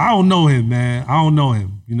he's doing. I don't know him, man.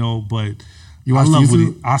 But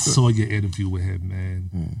I saw your interview with him,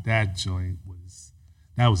 man. That joint was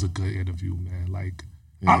a good interview, man.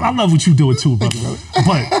 I love what you doing too, brother.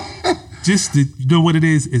 But just you know what it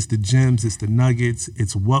is? It's the gems, it's the nuggets,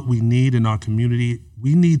 it's what we need in our community.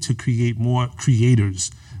 We need to create more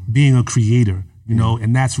creators, being a creator.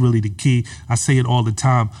 And that's really the key. I say it all the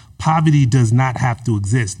time. Poverty does not have to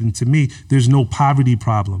exist. And to me, there's no poverty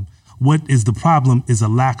problem. What is the problem is a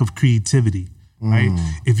lack of creativity, right?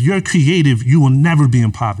 If you're creative, you will never be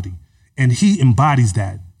in poverty. And he embodies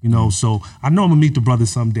that, So I know I'm going to meet the brother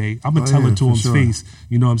someday. I'm going to tell it to his face,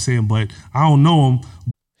 you know what I'm saying? But I don't know him.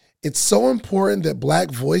 It's so important that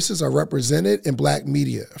Black voices are represented in Black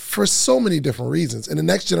media for so many different reasons. And the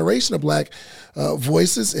next generation of Black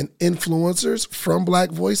voices and influencers from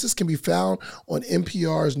Black voices can be found on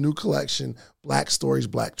NPR's new collection, Black Stories,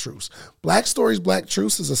 Black Truths. Black Stories, Black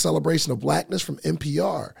Truths is a celebration of Blackness from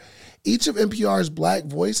NPR. Each of NPR's Black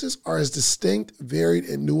voices are as distinct, varied,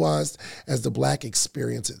 and nuanced as the Black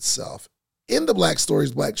experience itself. In the Black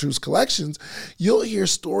Stories, Black Truths collections, you'll hear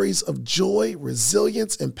stories of joy,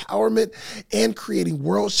 resilience, empowerment, and creating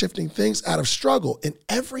world-shifting things out of struggle. And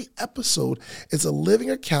every episode is a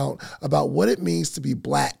living account about what it means to be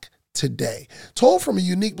Black today, told from a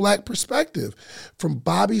unique Black perspective. From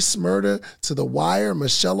Bobby Shmurda to The Wire,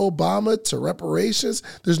 Michelle Obama to reparations,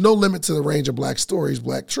 there's no limit to the range of Black stories,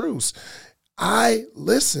 Black truths. I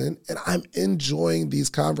listen and I'm enjoying these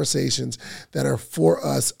conversations that are for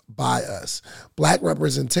us, by us. Black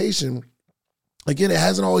representation, again, it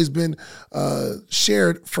hasn't always been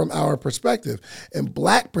shared from our perspective. And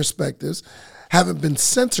Black perspectives haven't been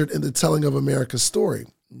centered in the telling of America's story.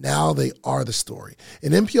 Now they are the story.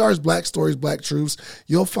 In NPR's Black Stories, Black Truths,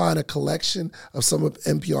 you'll find a collection of some of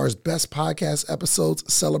NPR's best podcast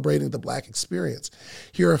episodes celebrating the Black experience.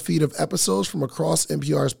 Here are a feed of episodes from across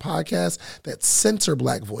NPR's podcasts that center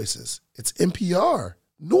Black voices. It's NPR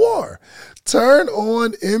Noir. Turn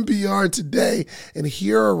on NPR today and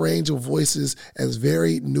hear a range of voices as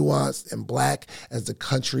varied, nuanced, and Black as the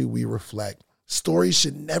country we reflect. Stories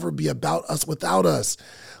should never be about us without us.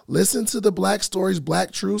 Listen to the Black Stories,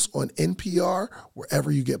 Black Truths on NPR, wherever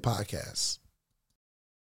you get podcasts.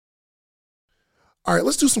 All right,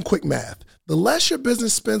 let's do some quick math. The less your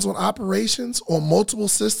business spends on operations, on multiple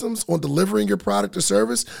systems, on delivering your product or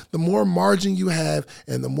service, the more margin you have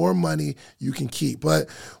and the more money you can keep. But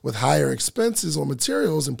with higher expenses on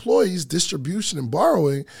materials, employees, distribution, and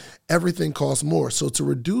borrowing, everything costs more. So to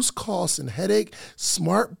reduce costs and headache,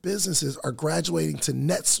 smart businesses are graduating to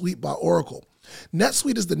NetSuite by Oracle.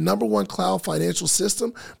 NetSuite is the #1 cloud financial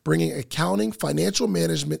system, bringing accounting, financial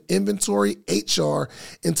management, inventory, HR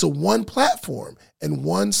into one platform and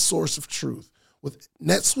one source of truth. With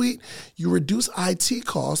NetSuite, you reduce IT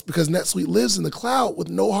costs because NetSuite lives in the cloud with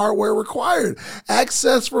no hardware required.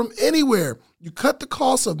 Access from anywhere. You cut the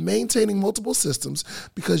cost of maintaining multiple systems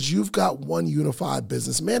because you've got one unified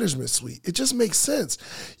business management suite. It just makes sense.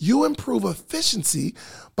 You improve efficiency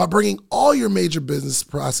by bringing all your major business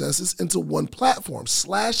processes into one platform,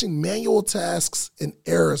 slashing manual tasks and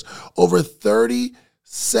errors. Over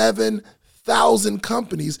 37,000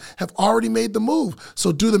 companies have already made the move.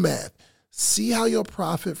 So do the math. See how you'll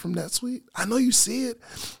profit from NetSuite? I know you see it.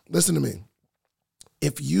 Listen to me.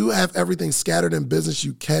 If you have everything scattered in business,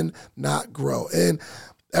 you cannot grow. And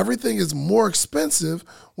everything is more expensive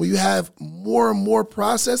when you have more and more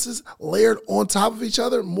processes layered on top of each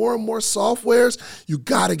other, more and more softwares. You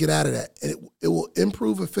got to get out of that. And it will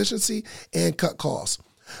improve efficiency and cut costs.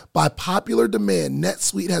 By popular demand,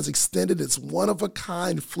 NetSuite has extended its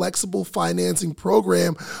one-of-a-kind flexible financing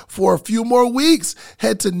program for a few more weeks.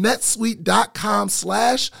 Head to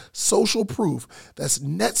netsuite.com/socialproof. That's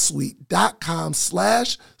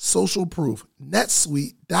netsuite.com/socialproof.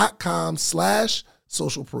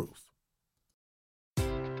 netsuite.com/socialproof.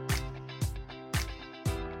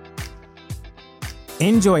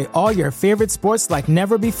 Enjoy all your favorite sports like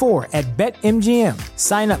never before at BetMGM.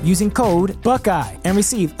 Sign up using code Buckeye and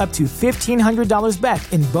receive up to $1,500 back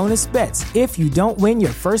in bonus bets if you don't win your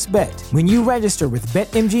first bet. When you register with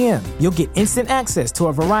BetMGM, you'll get instant access to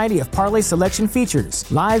a variety of parlay selection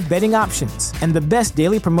features, live betting options, and the best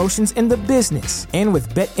daily promotions in the business. And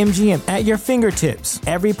with BetMGM at your fingertips,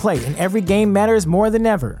 every play and every game matters more than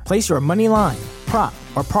ever. Place your money line, prop,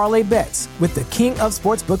 or parlay bets with the king of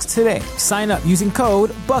sportsbooks today. Sign up using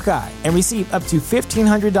code Buckeye and receive up to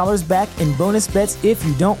 $1,500 back in bonus bets if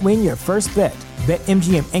you don't win your first bet.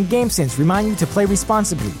 BetMGM and GameSense remind you to play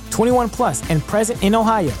responsibly. 21 plus and present in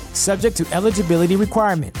Ohio, subject to eligibility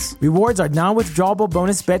requirements. Rewards are non-withdrawable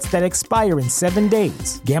bonus bets that expire in 7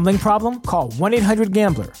 days. Gambling problem? Call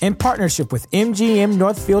 1-800-GAMBLER. In partnership with MGM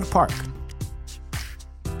Northfield Park.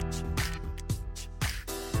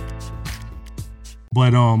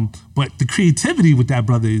 But the creativity with that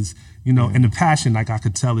brother is, and the passion, like I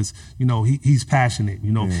could tell is, he's passionate,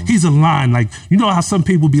 he's a line. Like, how some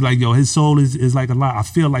people be like, yo, his soul is like a line. I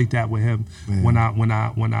feel like that with him when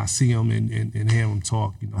I see him and hear him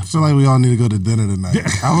talk, I feel like we all need to go to dinner tonight.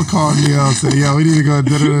 I would call Neil and say, yo, we need to go to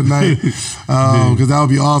dinner tonight because that would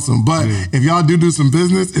be awesome. But if y'all do some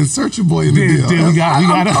business, insert your boy in the deal.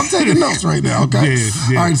 I'm taking notes right now, okay?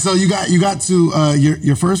 All right, so you got to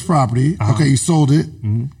your first property. Okay, you sold it.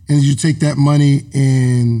 Mm-hmm. And you take that money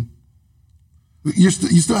and you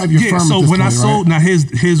still have your firm. So at this when point, I sold, right? now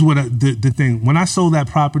here's what the thing. When I sold that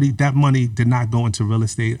property, that money did not go into real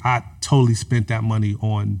estate. I totally spent that money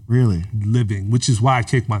on living, which is why I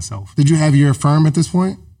kicked myself. Did you have your firm at this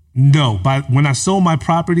point? No, but when I sold my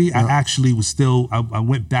property, I actually was still, I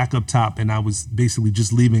went back up top and I was basically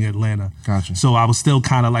just leaving Atlanta. Gotcha. So I was still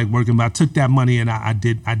kind of like working, but I took that money and I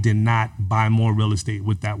did not buy more real estate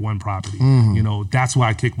with that one property. Mm-hmm. That's why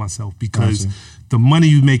I kicked myself, because the money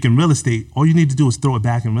you make in real estate, all you need to do is throw it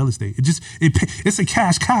back in real estate. It's a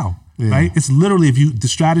cash cow, right? It's literally, the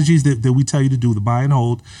strategies that we tell you to do, the buy and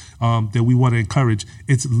hold, that we want to encourage,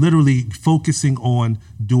 it's literally focusing on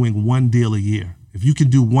doing one deal a year. If you can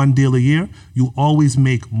do one deal a year, you always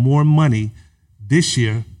make more money this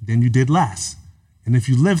year than you did last. And if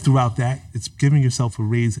you live throughout that, it's giving yourself a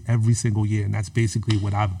raise every single year. And that's basically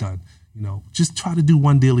what I've done. Just try to do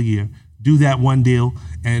one deal a year, do that one deal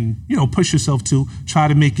and, push yourself to try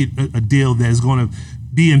to make it a deal that is going to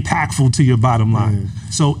be impactful to your bottom line.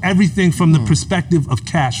 So everything from the perspective of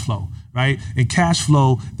cash flow. Right? And cash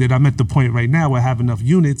flow, that I'm at the point right now where I have enough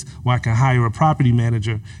units where I can hire a property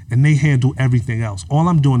manager and they handle everything else. All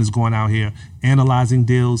I'm doing is going out here, analyzing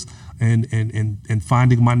deals and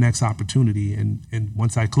finding my next opportunity. And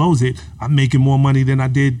once I close it, I'm making more money than I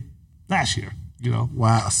did last year.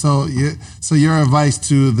 Wow. So your advice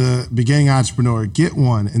to the beginning entrepreneur, get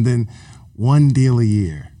one and then one deal a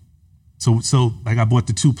year. So like I bought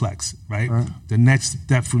the duplex, right? The next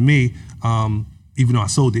step for me, even though I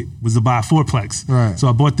sold it, was to buy a fourplex. Right. So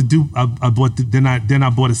I bought then I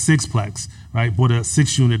bought a sixplex, right? Bought a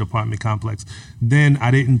 6-unit apartment complex. Then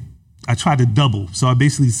I tried to double. So I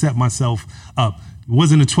basically set myself up. It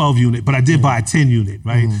wasn't a 12-unit, but I did buy a 10-unit,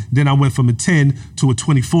 right? Mm-hmm. Then I went from a 10 to a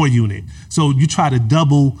 24-unit. So you try to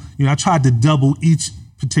double, I tried to double each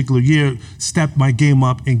particular year, step my game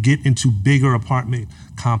up and get into bigger apartment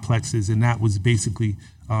complexes. And that was basically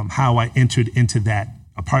how I entered into that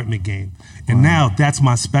apartment game. And now that's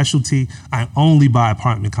my specialty. I only buy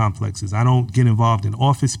apartment complexes. I don't get involved in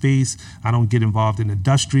office space. I don't get involved in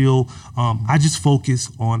industrial. I just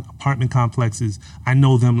focus on apartment complexes. I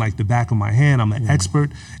know them like the back of my hand. I'm an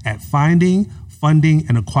expert at finding, funding,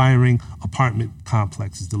 and acquiring apartment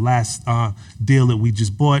complexes. The last deal that we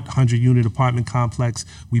just bought, 100-unit apartment complex,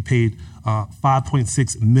 we paid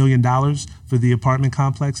 $5.6 million for the apartment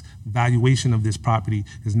complex. Valuation of this property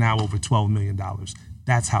is now over $12 million.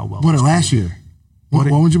 That's how well. Bought it last year. When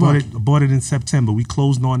would you buy it? Bought it in September. We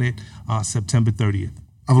closed on it September 30th.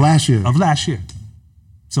 Of last year? Of last year.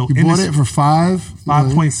 So you bought it for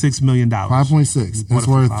 $5.6 million. 5.6. It's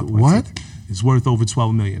worth what? It's worth over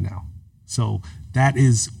 $12 million now. So that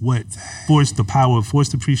is what the power of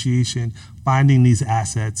forced appreciation, finding these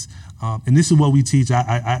assets. And this is what we teach.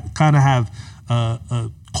 I kind of have a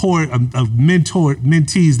core of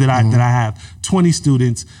mentees that I have, 20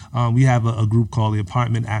 students. We have a group called the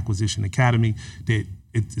Apartment Acquisition Academy that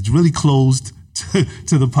it's really closed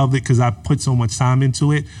to the public because I put so much time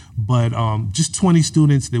into it. But just 20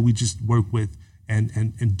 students that we just work with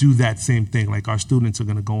and do that same thing. Like our students are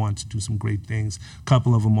going to go on to do some great things. A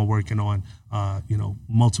couple of them are working on,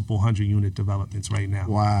 multiple 100-unit developments right now.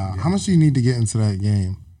 Wow. Yeah. How much do you need to get into that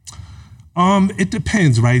game? It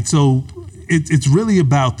depends, right? So it's really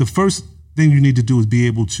about the first thing you need to do is be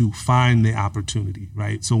able to find the opportunity,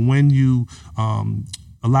 right? So when you,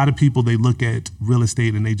 a lot of people, they look at real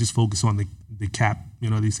estate and they just focus on the cap,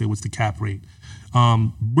 they say, what's the cap rate?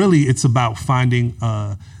 Really, it's about finding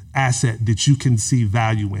asset that you can see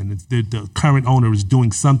value in. The current owner is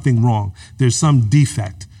doing something wrong. There's some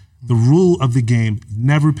defect. The rule of the game,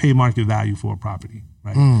 never pay market value for a property,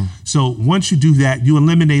 right? So once you do that, you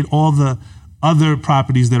eliminate all the other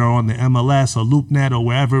properties that are on the MLS or LoopNet or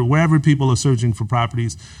wherever people are searching for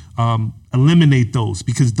properties. Eliminate those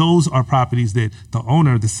because those are properties that the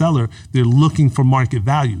owner, the seller, they're looking for market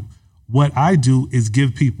value. What I do is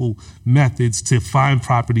give people methods to find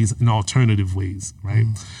properties in alternative ways, right?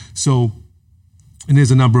 So, and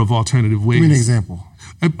there's a number of alternative ways. Give me an example.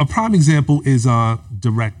 A prime example is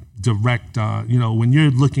direct. When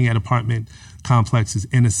you're looking at apartment complexes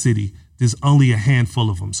in a city, there's only a handful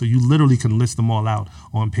of them. So you literally can list them all out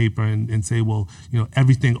on paper and say, well,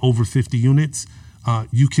 everything over 50 units,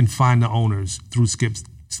 you can find the owners through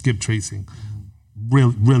skip tracing.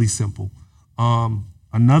 Really simple.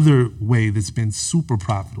 Another way that's been super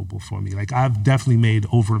profitable for me, like I've definitely made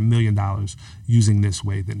over $1 million using this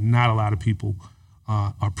way that not a lot of people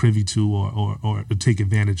are privy to or take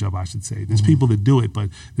advantage of, I should say. There's people that do it, but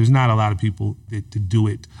there's not a lot of people that do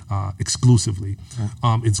it exclusively.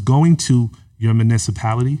 It's going to your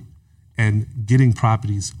municipality and getting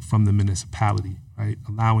properties from the municipality, right?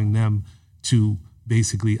 Allowing them to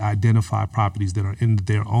basically identify properties that are in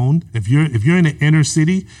their own. If you're in an inner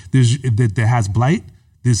city that has blight,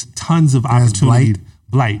 there's tons of opportunity.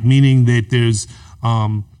 Blight, meaning that there's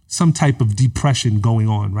some type of depression going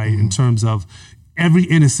on, right? In terms of every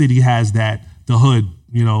inner city has the hood,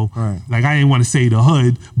 Right. Like I didn't want to say the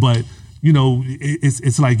hood, but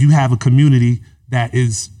it's like you have a community that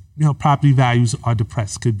is, property values are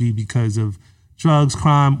depressed. Could be because of drugs,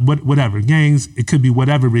 crime, whatever, gangs, it could be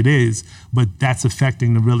whatever it is, but that's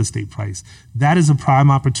affecting the real estate price. That is a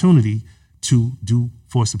prime opportunity to do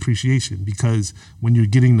forced appreciation because when you're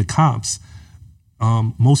getting the comps,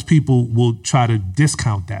 most people will try to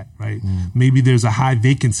discount that, right? Maybe there's a high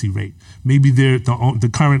vacancy rate. Maybe the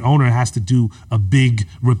current owner has to do a big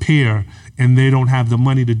repair and they don't have the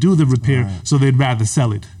money to do the repair, so they'd rather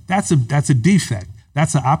sell it. That's a defect.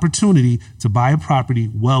 That's an opportunity to buy a property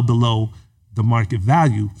well below the market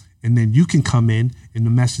value, and then you can come in, and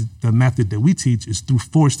the method that we teach is through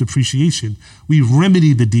forced appreciation. We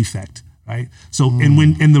remedy the defect, right? So, and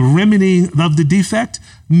when in the remedying of the defect,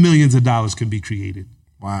 millions of dollars can be created.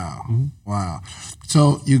 Wow, wow.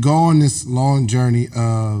 So you go on this long journey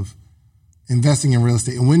of investing in real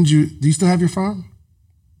estate, and do you still have your firm?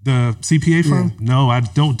 The CPA firm? Yeah. No, I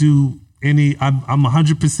don't do any. I'm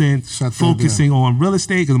 100% focusing on real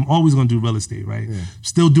estate because I'm always going to do real estate, right? Yeah.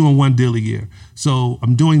 Still doing one deal a year. So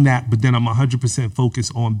I'm doing that, but then I'm 100%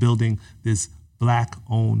 focused on building this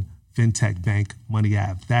Black-owned fintech bank, Money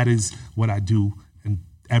Ave. That is what I do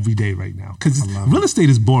every day right now. Because real estate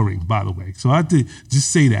is boring, by the way. So I have to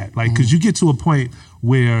just say that, like, because you get to a point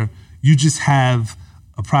where you just have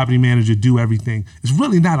a property manager do everything. It's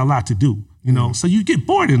really not a lot to do. So you get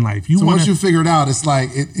bored in life. Once you figure it out, it's like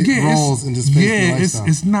it rolls into space. Yeah,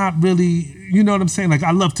 it's not really, you know what I'm saying? Like I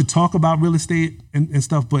love to talk about real estate and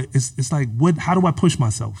stuff, but it's like, how do I push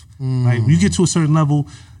myself? Right? When you get to a certain level,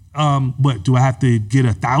 what do I have to get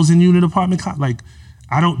 1,000-unit apartment? Like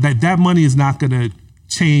I don't. That money is not going to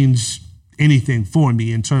change anything for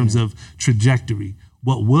me in terms of trajectory.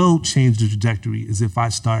 What will change the trajectory is if I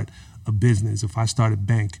start a business, if I start a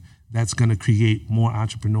bank. That's going to create more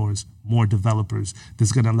entrepreneurs, more developers,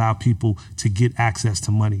 that's going to allow people to get access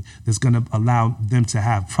to money, that's going to allow them to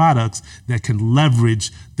have products that can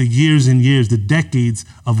leverage the years and years, the decades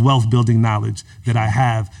of wealth building knowledge that I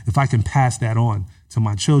have. If I can pass that on to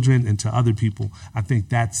my children and to other people, I think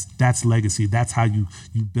that's legacy. That's how you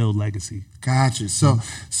build legacy. Gotcha. So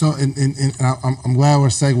and I'm glad we're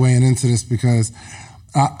segueing into this because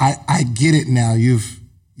I get it now.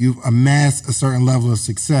 You've amassed a certain level of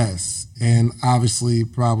success, and obviously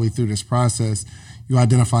probably through this process, you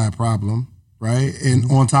identify a problem, right? And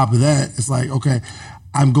on top of that, it's like, okay,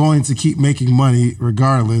 I'm going to keep making money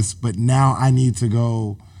regardless, but now I need to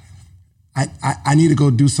go, I need to go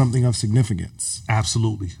do something of significance.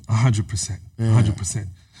 Absolutely, 100%, 100%.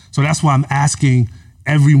 So that's why I'm asking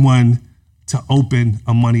everyone to open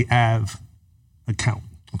a Money Ave account.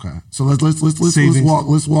 Okay, so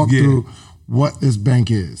let's walk through what this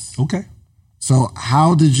bank is. Okay. So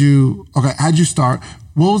how'd you start?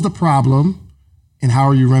 What was the problem, and how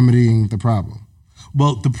are you remedying the problem?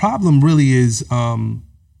 Well, the problem really is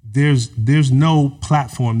there's no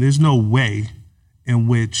platform, there's no way in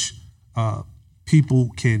which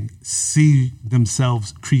people can see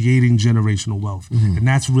themselves creating generational wealth. And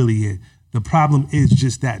that's really it. The problem is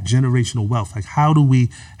just that generational wealth. Like, how do we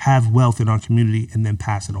have wealth in our community and then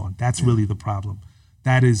pass it on? That's really the problem.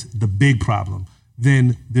 That is the big problem.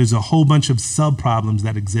 Then there's a whole bunch of sub problems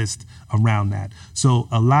that exist around that. So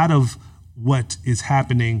a lot of what is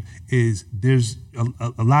happening is there's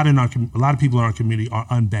a lot of people in our community are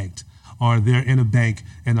unbanked, or they're in a bank,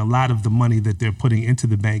 and a lot of the money that they're putting into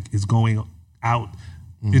the bank is going out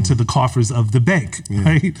into the coffers of the bank,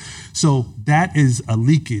 right? So that is a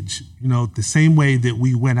leakage. You know, the same way that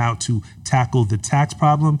we went out to tackle the tax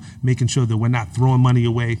problem, making sure that we're not throwing money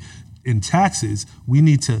away in taxes, we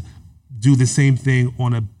need to do the same thing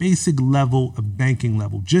on a basic level, a banking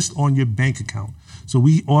level, just on your bank account. So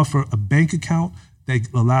we offer a bank account that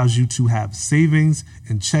allows you to have savings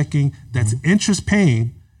and checking that's interest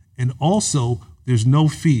paying, and also there's no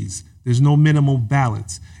fees. There's no minimum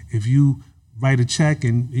balance. If you write a check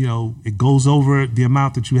and, you know, it goes over the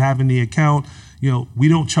amount that you have in the account, you know, we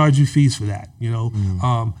don't charge you fees for that, you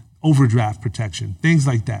know, overdraft protection, things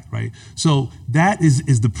like that, right? So that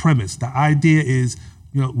is the premise. The idea is,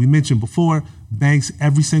 you know, we mentioned before, banks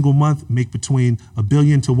every single month make between $1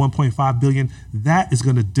 billion to $1.5 billion. That is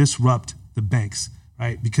going to disrupt the banks,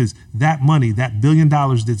 right? Because that money, that $1 billion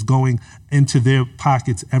that's going into their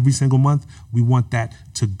pockets every single month, we want that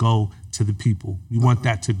to go to the people. We want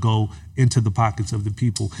that to go into the pockets of the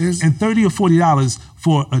people. And $30 or $40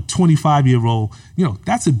 for a 25-year-old, you know,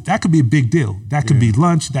 that could be a big deal. That could be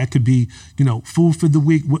lunch. That could be, you know, food for the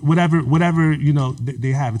week. Whatever you know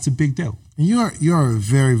they have. It's a big deal. You are a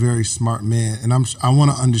very, very smart man, and I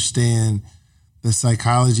want to understand the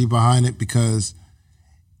psychology behind it, because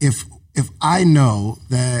if I know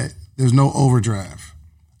that there's no overdraft,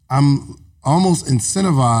 I'm almost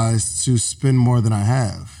incentivized to spend more than I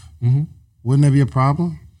have. Wouldn't that be a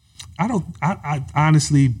problem? I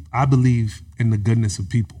honestly, I believe in the goodness of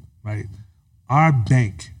people, right? Our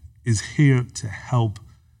bank is here to help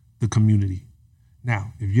the community.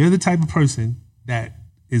 Now, if you're the type of person that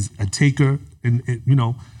is a taker, and you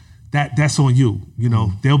know, that's on you. You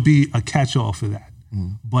know, there'll be a catch-all for that.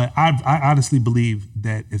 But I honestly believe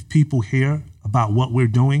that if people hear about what we're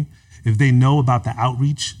doing, if they know about the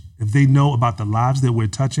outreach, if they know about the lives that we're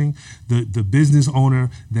touching, the business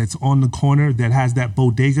owner that's on the corner that has that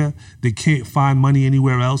bodega that can't find money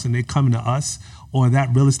anywhere else and they're coming to us, or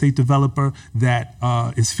that real estate developer that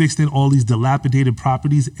is fixed in all these dilapidated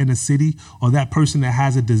properties in a city, or that person that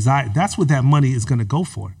has a desire, that's what that money is going to go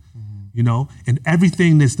for. You know, and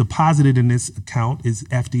everything that's deposited in this account is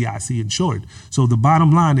FDIC insured. So the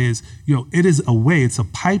bottom line is, you know, it is a way, it's a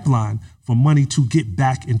pipeline for money to get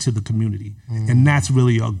back into the community. And that's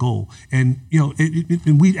really our goal. And, you know,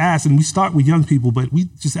 and we ask, and we start with young people, but we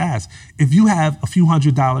just ask, if you have a few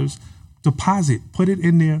 $100s, deposit, put it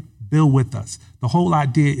in there, build with us. The whole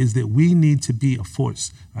idea is that we need to be a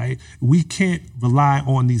force, right? We can't rely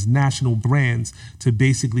on these national brands to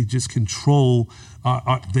basically just control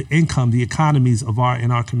the income, the economies of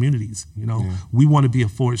in our communities. You know, we want to be a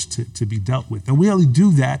force to be dealt with, and we only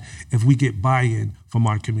do that if we get buy-in from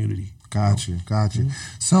our community. Got you.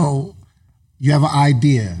 So you have an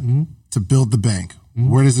idea to build the bank.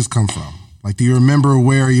 Where does this come from? Like, do you remember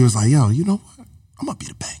where you was like, yo, you know what? I'm gonna be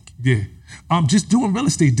the bank. Yeah. Just doing real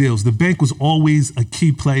estate deals. The bank was always a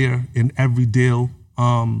key player in every deal.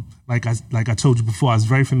 Like I told you before, I was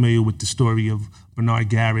very familiar with the story of Bernard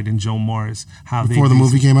Garrett and Joe Morris. Before the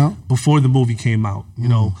movie came out? Before the movie came out. You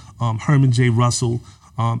know, Herman J. Russell.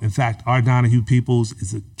 In fact, R. Donahue Peoples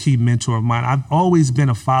is a key mentor of mine. I've always been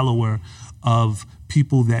a follower of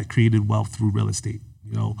people that created wealth through real estate.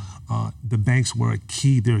 You know, the banks were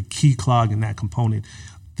they're a key clog in that component.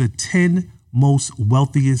 The 10 most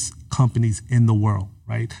wealthiest companies in the world,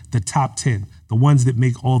 right? The top 10, the ones that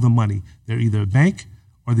make all the money, they're either a bank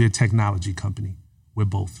or they're a technology company. We're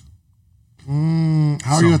both. How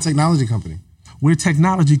are you a technology company? We're a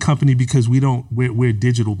technology company because we're a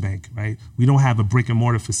digital bank, right? We don't have a brick and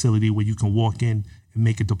mortar facility where you can walk in and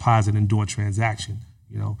make a deposit and do a transaction.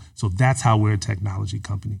 You know, so that's how we're a technology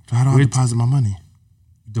company. So how do I deposit my money?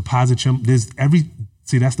 Deposit your,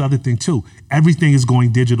 see, that's the other thing too. Everything is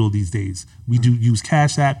going digital these days. We do use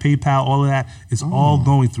Cash App, PayPal, all of that. It's all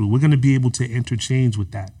going through. We're going to be able to interchange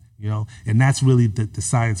with that, you know, and that's really the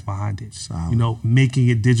science behind it. You know, making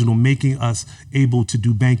it digital, making us able to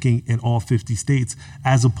do banking in all 50 states,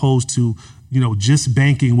 as opposed to, you know, just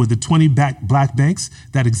banking with the 20 black banks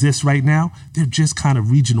that exist right now. They're just kind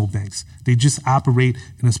of regional banks. They just operate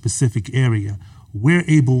in a specific area. We're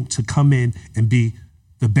able to come in and be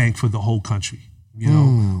the bank for the whole country, you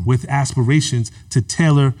know, with aspirations to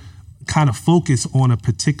tailor, kind of focus on a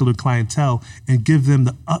particular clientele and give them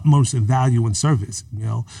the utmost in value and service, you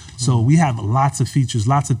know. So we have lots of features,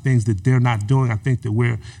 lots of things that they're not doing. I think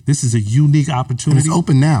that this is a unique opportunity. And it's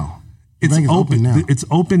open now. It's open now. It's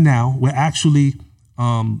open now. We're actually,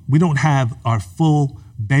 we don't have our full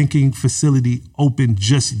banking facility open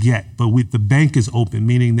just yet, but the bank is open,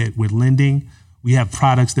 meaning that we're lending. We have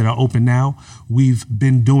products that are open now. We've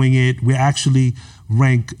been doing it. We actually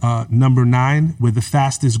rank number 9. We're the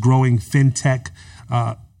fastest growing fintech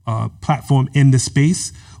platform in the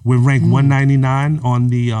space. We're ranked 199 on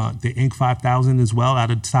the Inc. 5000 as well, out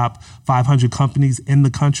of the top 500 companies in the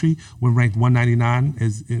country. We're ranked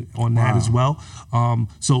 199 on that as well.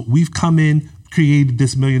 So we've come in, created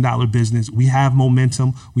this $1 million business. We have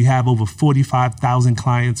momentum. We have over 45,000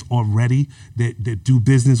 clients already that do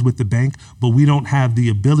business with the bank, but we don't have the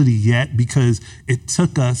ability yet because it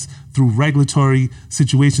took us through regulatory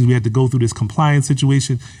situations. We had to go through this compliance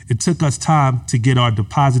situation. It took us time to get our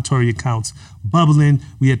depository accounts bubbling.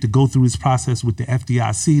 We had to go through this process with the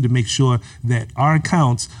FDIC to make sure that our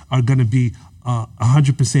accounts are going to be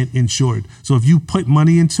 100% insured. So if you put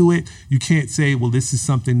money into it, you can't say, well, this is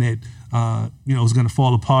something that is going to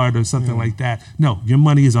fall apart or something like that. No, your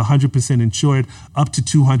money is 100% insured up to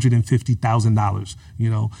 $250,000, you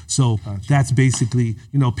know. So that's basically,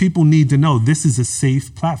 you know, people need to know this is a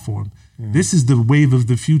safe platform. This is the wave of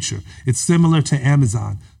the future. It's similar to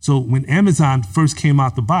Amazon. So when Amazon first came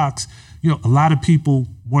out the box, you know, a lot of people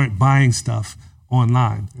weren't buying stuff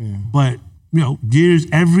online. But you know,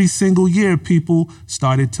 every single year, people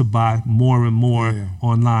started to buy more and more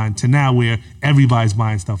online to now where everybody's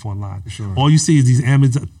buying stuff online. Sure. All you see is these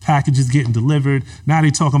Amazon packages getting delivered. Now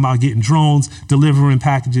they're talking about getting drones, delivering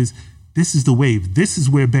packages. This is the wave. This is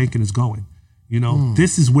where banking is going. You know,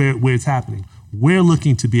 this is where it's happening. We're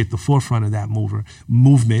looking to be at the forefront of that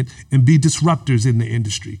movement and be disruptors in the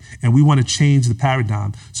industry. And we want to change the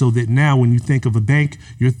paradigm so that now when you think of a bank,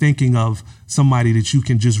 you're thinking of somebody that you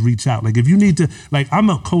can just reach out. Like if you need to, like I'm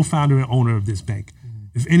a co-founder and owner of this bank.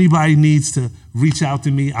 If anybody needs to reach out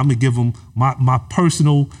to me, I'm going to give them my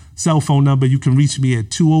personal cell phone number. You can reach me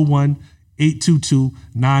at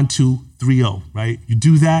 201-822-9230, right? You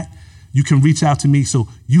do that, you can reach out to me. So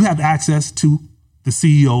you have access to the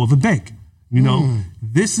CEO of a bank. You know,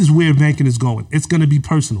 this is where banking is going. It's going to be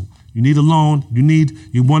personal. You need a loan.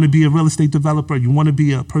 You want to be a real estate developer. You want to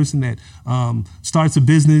be a person that starts a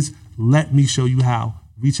business. Let me show you how.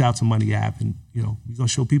 Reach out to Money App, and you know we're gonna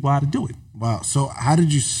show people how to do it. Wow. So how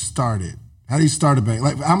did you start it? How do you start a bank?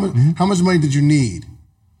 Like how much money did you need?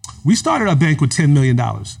 We started our bank with $10 million.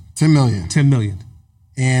 $10 million. $10 million.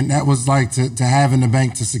 And that was like to have in the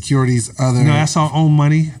bank to secure these other... No, that's our own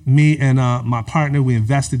money. Me and my partner, we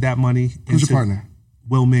invested that money. Who's your partner?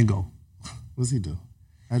 Will Mingo. What does he do?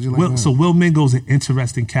 How'd you like him? So Will Mingo's an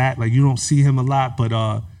interesting cat. Like you don't see him a lot, but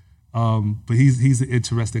he's an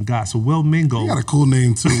interesting guy. So Will Mingo... You got a cool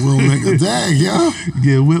name too, Will Mingo. Dang, yo.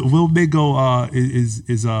 Yeah, Will Mingo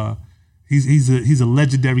he's a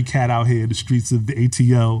legendary cat out here in the streets of the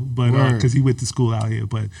ATL, but because he went to school out here.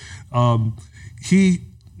 But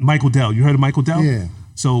Michael Dell, you heard of Michael Dell? Yeah.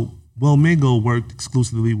 So Will Mingo worked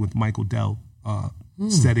exclusively with Michael Dell,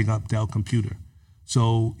 setting up Dell Computer.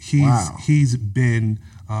 So he's been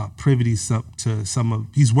privy to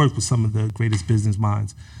he's worked with some of the greatest business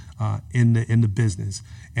minds in the business,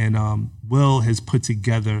 and Will has put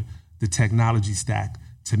together the technology stack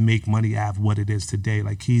to make Money App what it is today.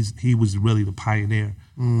 Like he was really the pioneer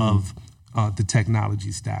of the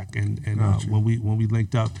technology stack, and when we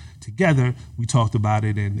linked up together, we talked about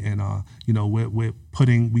it, and you know we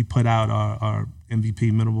put out our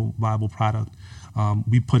MVP, minimal viable product.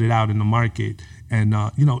 We put it out in the market, and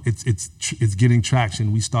you know it's getting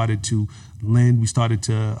traction. We started to lend, we started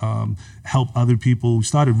to help other people. We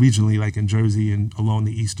started regionally, like in Jersey and along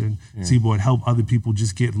the eastern seaboard, help other people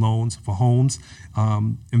just get loans for homes,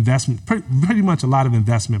 investment, pretty much a lot of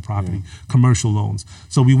investment property, commercial loans.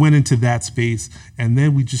 So we went into that space, and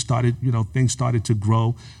then we just started, you know, things started to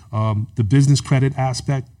grow. The business credit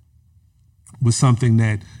aspect was something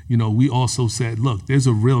that, we also said, look, there's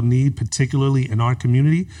a real need, particularly in our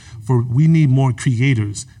community, we need more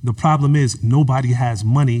creators. The problem is nobody has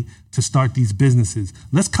money to start these businesses.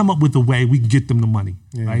 Let's come up with a way we can get them the money,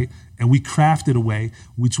 right? And we crafted a way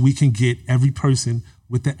which we can get every person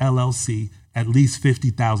with the LLC at least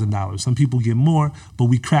 $50,000. Some people get more, but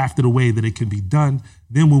we crafted a way that it can be done.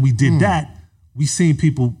 Then when we did that, we seen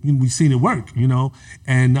it work,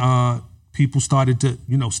 and people started to,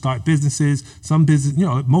 start businesses. Some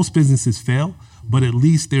business, most businesses fail, but at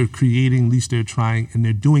least they're creating, at least they're trying, and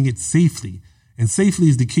they're doing it safely. And safely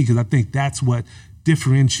is the key, because I think that's what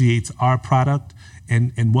differentiates our product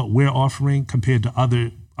and what we're offering compared to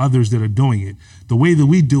others that are doing it. The way that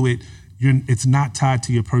we do it, it's not tied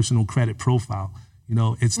to your personal credit profile.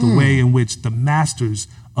 It's the way in which the masters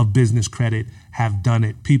of business credit have done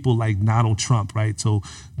it. People like Donald Trump, right? So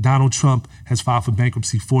Donald Trump has filed for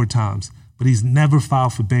bankruptcy 4 times, but he's never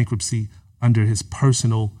filed for bankruptcy under his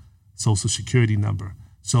personal Social Security number.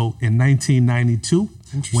 So in 1992,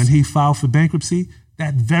 when he filed for bankruptcy,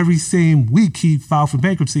 that very same week he filed for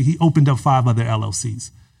bankruptcy, he opened up 5 other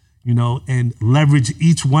LLCs, and leveraged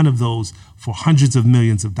each one of those for hundreds of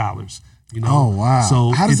millions of dollars. Oh, wow.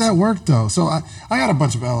 So how does that work, though? So I got a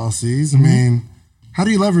bunch of LLCs. I mean, how do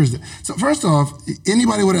you leverage that? So first off,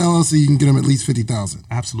 anybody with an LLC, you can get them at least $50,000.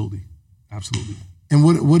 Absolutely. And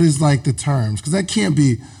what is like the terms? Because that can't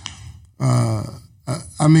be, okay,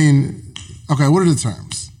 what are the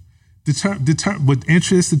terms? With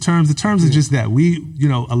interest, the terms are just that.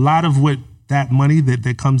 A lot of what that money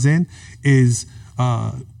that comes in is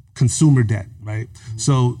consumer debt, right?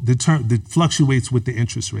 So that fluctuates with the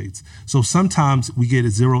interest rates. So sometimes we get a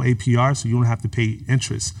 0 APR, so you don't have to pay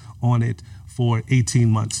interest on it for 18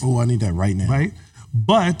 months. Oh, I need that right now. Right?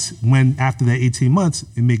 But when after that 18 months,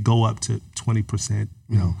 it may go up to 20%.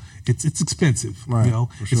 It's expensive. Right, sure.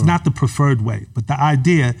 It's not the preferred way. But the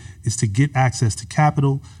idea is to get access to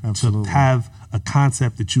capital, Absolutely. to have a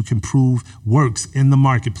concept that you can prove works in the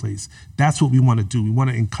marketplace. That's what we want to do. We want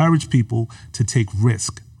to encourage people to take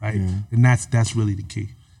risk, right? Yeah. And that's really the key.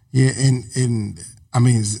 Yeah, and I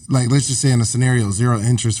mean, like, let's just say in a scenario, 0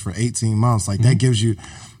 interest for 18 months, like that gives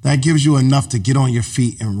you enough to get on your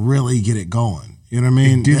feet and really get it going. You know what I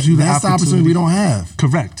mean? It gives you that's the opportunity we don't have.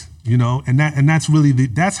 Correct. And that's really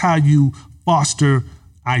that's how you foster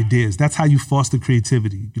ideas. That's how you foster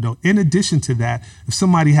creativity. In addition to that, if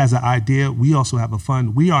somebody has an idea, we also have a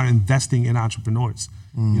fund. We are investing in entrepreneurs.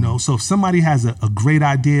 So if somebody has a great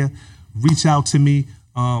idea, reach out to me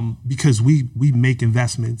because we make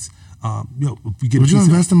investments. If we get would you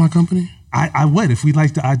invest in my company? I would. If we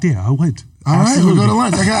like the idea, I would. All Absolutely. Right, we'll go to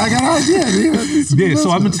lunch. I got an idea. Yeah, so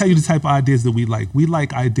I'm going to tell you the type of ideas that we like. We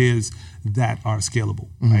like ideas that are scalable,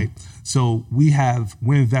 right? So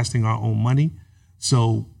we're investing our own money.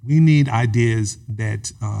 So we need ideas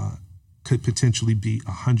that could potentially be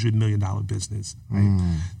 $100 million business, right?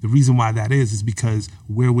 The reason why that is because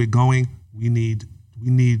where we're going, we need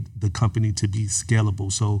the company to be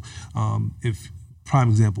scalable. So prime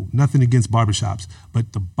example, nothing against barbershops,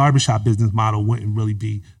 but the barbershop business model wouldn't really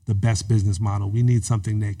be the best business model. We need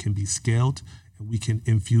something that can be scaled, and we can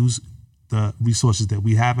infuse the resources that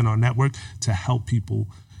we have in our network to help people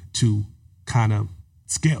to kind of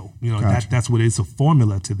scale. Gotcha. That's what it's a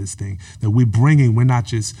formula to this thing that we're bringing. We're not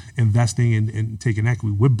just investing and taking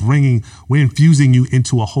equity. We're infusing you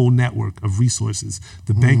into a whole network of resources.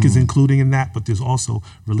 The bank is including in that, but there's also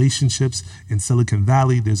relationships in Silicon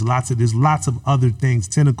Valley. There's lots of other things,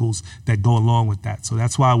 tentacles that go along with that. So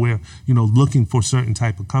that's why we're, looking for certain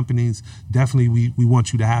type of companies. Definitely we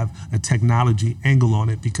want you to have a technology angle on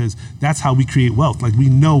it because that's how we create wealth. Like we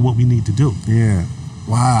know what we need to do. Yeah.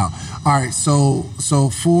 Wow. All right. So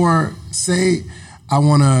for, say I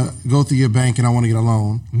want to go through your bank and I want to get a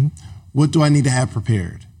loan, what do I need to have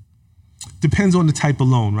prepared? Depends on the type of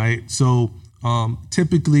loan, right? So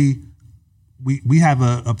typically we have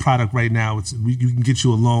a product right now. You can get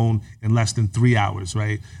you a loan in less than 3 hours,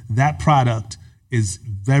 right? That product is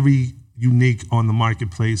very unique on the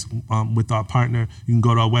marketplace with our partner. You can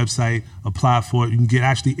go to our website, apply for it. You can get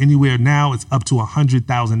actually anywhere now. It's up to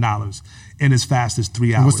 $100,000 in as fast as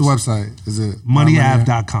 3 hours. And what's the website? Is it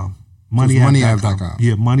MoneyAv.com? MoneyAv.com.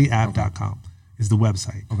 Yeah, MoneyAv.com is the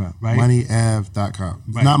website. Okay. Right? MoneyAv.com.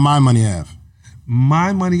 Right. Not My Money Av.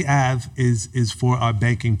 My Money Av is for our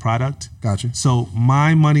banking product. Gotcha. So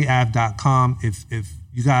MyMoneyAv.com. If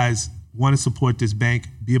you guys want to support this bank,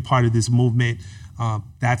 be a part of this movement,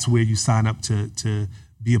 that's where you sign up to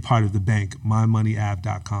be a part of the bank.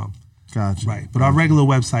 MyMoneyAv.com. Gotcha. Right. But our regular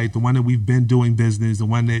website, the one that we've been doing business, the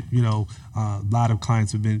one that, a lot of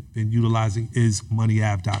clients have been utilizing is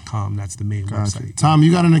MoneyAv.com. That's the main website. Tom,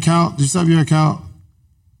 you got an account? Did you set up your account?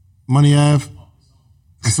 Money Ave?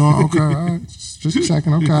 It's on? Okay. All right. Just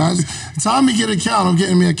checking. Okay. Tommy get an account. I'm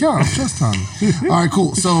getting me an account. Trust Tommy. All right,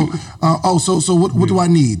 cool. So, so what do I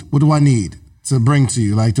need? What do I need to bring to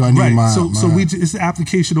you? Like, do I need my... It's the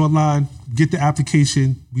application online. Get the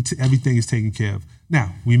application. Everything is taken care of.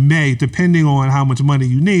 Now, we may, depending on how much money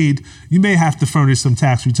you need, you may have to furnish some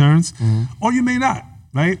tax returns, or you may not,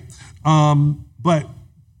 right? But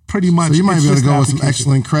pretty much, so you might be able to go with some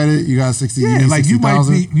excellent credit. You got 60. Yeah, like you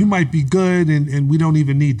might be good, and we don't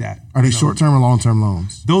even need that. Are they short term or long term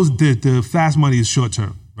loans? The fast money is short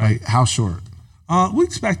term, right? Like how short? We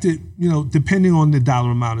expect it, depending on the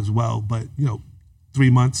dollar amount as well, but 3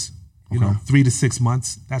 months, 3 to 6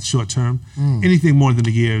 months. That's short term. Anything more than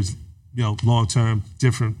a year is long term,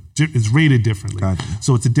 different. It's rated differently. Gotcha.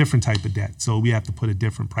 So it's a different type of debt. So we have to put a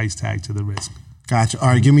different price tag to the risk. Gotcha. All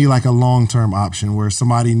right, give me like a long-term option where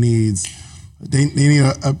somebody needs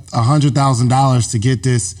 $100,000 to get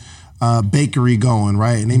this bakery going,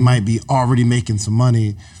 right? And they might be already making some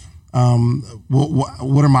money.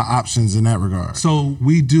 What are my options in that regard? So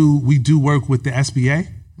we do work with the SBA.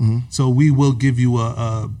 So we will give you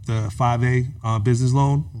the 5A business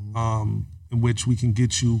loan, in which we can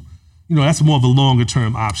get you. That's more of a longer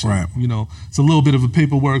term option. Right. It's a little bit of a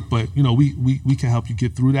paperwork, but we can help you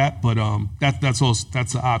get through that. But that's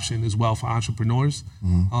an option as well for entrepreneurs.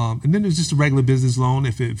 And then there's just a regular business loan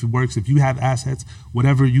if it works. If you have assets,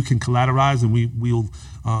 whatever you can collateralize, and we'll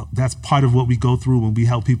that's part of what we go through when we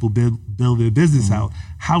help people build their business out.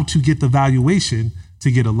 How to get the valuation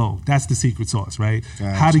to get a loan. That's the secret sauce, right?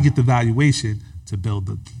 Gotcha. How to get the valuation to build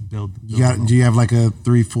the loan. Do you have like a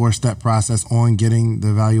 3-4 step process on getting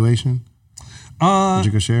the valuation? That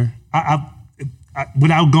you could share? I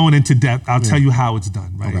without going into depth, I'll tell you how it's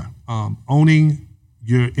done, right? Okay. Owning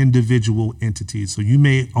your individual entities. So you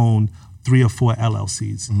may own 3 or 4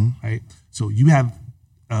 LLCs, right? So you have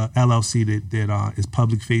LLC that is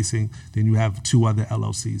public facing, then you have 2 other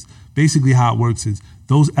LLCs. Basically how it works is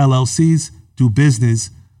those LLCs do business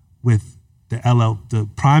with the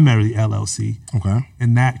primary LLC,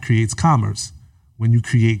 and that creates commerce. When you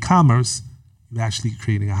create commerce, you're actually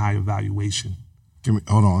creating a higher valuation.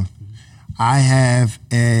 Hold on. I have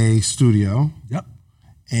a studio. Yep.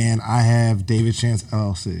 And I have David Chance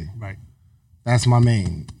LLC. Right. That's my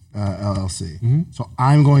main LLC. So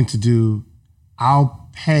I'll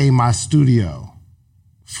pay my studio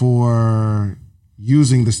for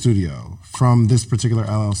using the studio from this particular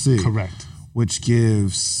LLC. Correct. Which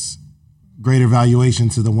gives greater valuation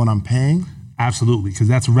to the one I'm paying? Absolutely, because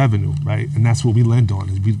that's revenue, right? And that's what we lend on.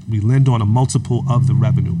 Is we lend on a multiple of the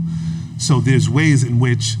revenue. So there's ways in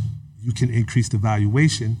which you can increase the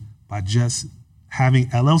valuation by just having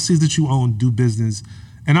LLCs that you own do business.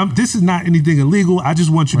 And this is not anything illegal. I just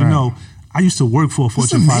want you to know, I used to work for a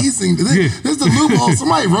Fortune 500. It's amazing. This is the loophole.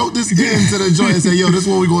 Somebody wrote this into the joint and said, yo, this is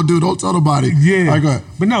what we're going to do. Don't tell nobody. Yeah. All right, go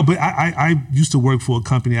ahead. But I used to work for a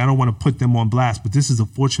company. I don't want to put them on blast, but this is a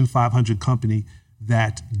Fortune 500 company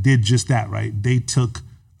that did just that, right? They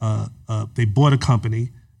they bought a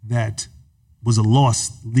company that was a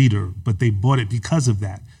loss leader, but they bought it because of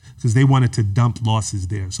that, because they wanted to dump losses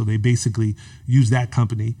there. So they basically used that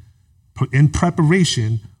company in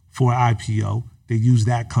preparation for IPO. They used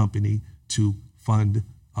that company to fund,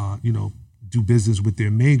 do business with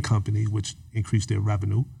their main company, which increased their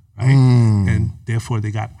revenue, right? And therefore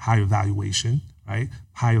they got higher valuation, right?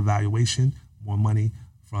 Higher valuation, more money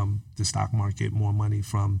from the stock market, more money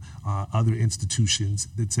from other institutions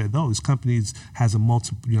that said, "Oh, this company has a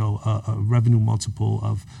multiple, a revenue multiple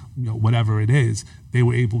of whatever it is." They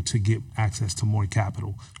were able to get access to more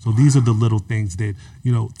capital. So these are the little things that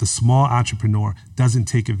the small entrepreneur doesn't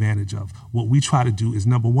take advantage of. What we try to do is,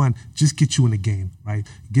 number one, just get you in the game, right?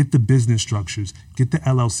 Get the business structures, get the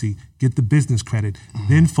LLC, get the business credit,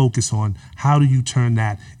 then focus on how do you turn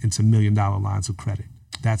that into $1 million lines of credit.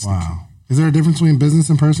 That's the key. Is there a difference between business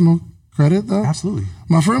and personal credit, though? Absolutely.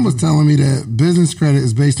 My friend was telling me that business credit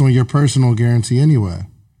is based on your personal guarantee anyway.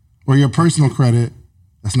 Or your personal credit.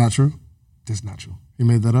 That's not true? That's not true. He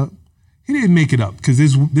made that up? He didn't make it up, because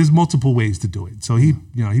there's multiple ways to do it. So he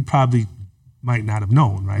probably might not have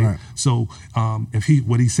known, right? So if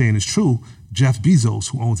what he's saying is true, Jeff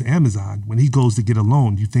Bezos, who owns Amazon, when he goes to get a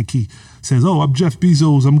loan, you think he says, "Oh, I'm Jeff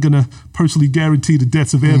Bezos, I'm going to personally guarantee the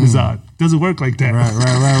debts of Amazon." Doesn't work like that.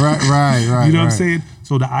 Right. You know what I'm saying?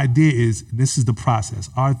 So the idea is, this is the process.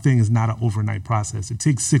 Our thing is not an overnight process. It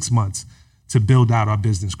takes 6 months to build out our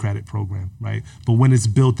business credit program, right? But when it's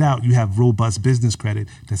built out, you have robust business credit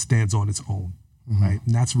that stands on its own, right?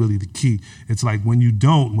 And that's really the key. It's like when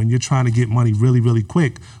you're trying to get money really, really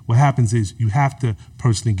quick, what happens is you have to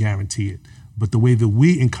personally guarantee it. But the way that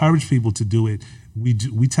we encourage people to do it,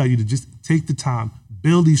 we tell you to just take the time,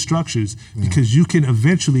 build these structures, because you can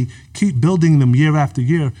eventually keep building them year after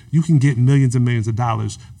year. You can get millions and millions of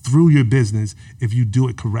dollars through your business if you do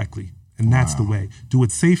it correctly. And that's the way. Do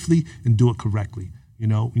it safely and do it correctly. You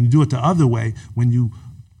know, when you do it the other way, when you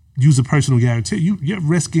use a personal guarantee, you're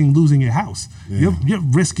risking losing your house. Yeah. You're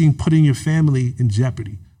risking putting your family in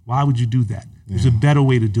jeopardy. Why would you do that? There's a better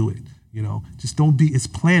way to do it. You know, just it's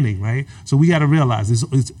planning, right? So we got to realize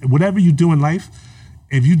it's whatever you do in life,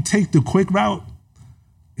 if you take the quick route,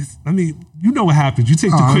 you know what happens. You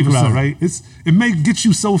take the quick 100%. Route, right? It may get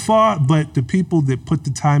you so far, but the people that put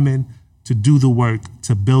the time in to do the work,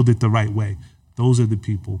 to build it the right way, those are the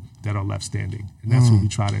people that are left standing. And that's what we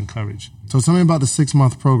try to encourage. So tell me about the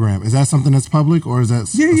 6-month program. Is that something that's public, or is that a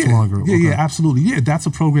smaller group? Yeah, okay. Absolutely. Yeah, that's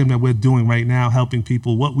a program that we're doing right now, helping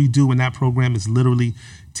people. What we do in that program is literally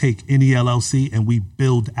take any LLC and we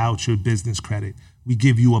build out your business credit. We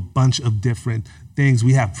give you a bunch of different things.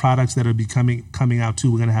 We have products that are coming out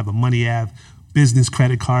too. We're going to have a Money Ave business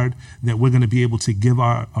credit card that we're going to be able to give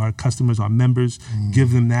our customers, our members,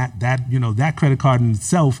 give them that credit card in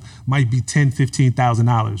itself might be $10,000,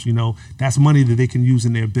 $15,000. You know, that's money that they can use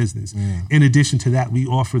in their business. In addition to that, we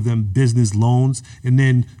offer them business loans. And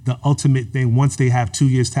then the ultimate thing, once they have 2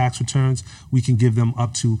 years tax returns, we can give them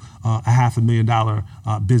up to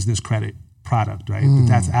 $500,000 business credit product, right? But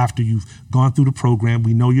that's after you've gone through the program,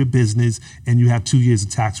 we know your business, and you have 2 years of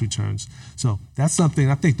tax returns. So that's something,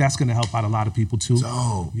 I think that's going to help out a lot of people too.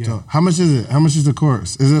 So how much is it? How much is the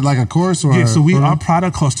course? Is it like a course or? Yeah, so our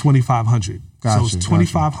product costs $2,500. So it's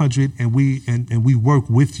 $2,500, and we work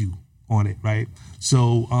with you on it, right?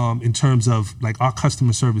 So in terms of like our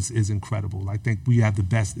customer service is incredible. I think we have the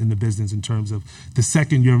best in the business in terms of the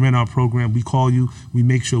second you're in our program, we call you, we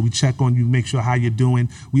make sure we check on you, make sure how you're doing.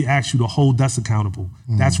 We ask you to hold us accountable.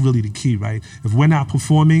 That's really the key, right? If we're not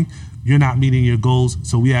performing, you're not meeting your goals,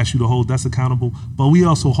 so we ask you to hold us accountable, but we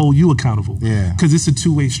also hold you accountable because it's a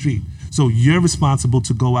two-way street. So you're responsible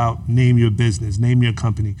to go out, name your business, name your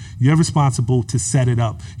company. You're responsible to set it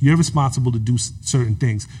up. You're responsible to do certain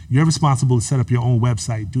things. You're responsible to set up your own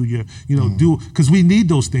website, because we need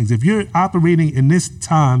those things. If you're operating in this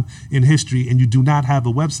time in history and you do not have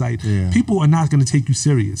a website, people are not going to take you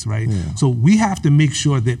serious, right? So we have to make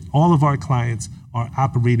sure that all of our clients are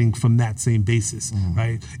operating from that same basis,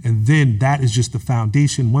 right? And then that is just the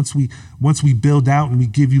foundation. Once we build out and we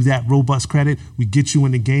give you that robust credit, we get you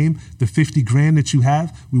in the game. The $50,000 that you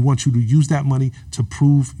have, we want you to use that money to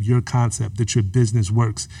prove your concept, that your business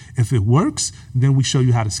works. If it works, then we show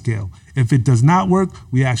you how to scale. If it does not work,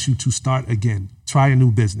 we ask you to start again. Try a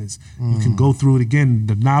new business. You can go through it again.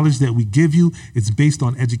 The knowledge that we give you, it's based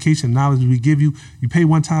on education. Knowledge we give you, you pay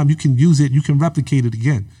one time, you can use it, you can replicate it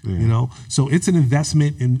again. You know, so it's an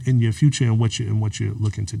investment in your future and what you're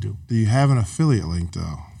looking to do. Do you have an affiliate link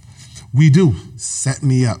though? We do. Set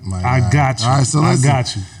me up, my guy. I got you. All right, so listen, I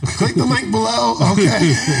got you. Click the link below. Okay.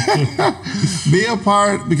 Be a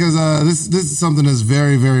part, because this is something that's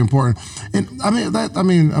very, very important. And I'm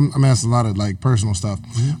asking a lot of like personal stuff,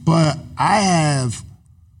 but I've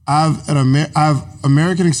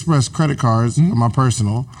American Express credit cards on my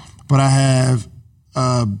personal, but I have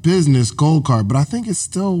a business gold card, but I think it's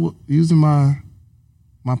still using my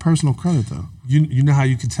personal credit though. You know how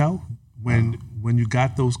you can tell when you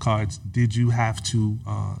got those cards, did you have to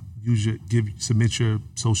submit your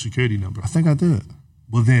social security number? I think I did.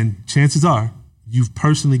 Well, then chances are you've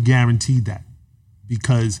personally guaranteed that,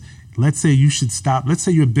 because let's say you should stop. Let's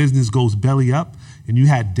say your business goes belly up and you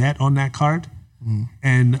had debt on that card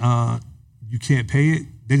and you can't pay it.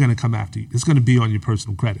 They're going to come after you. It's going to be on your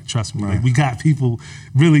personal credit. Trust me. Right. Like we got people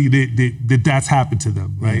really that's happened to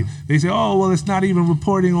them, right? They say, oh, well, it's not even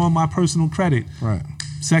reporting on my personal credit. Right.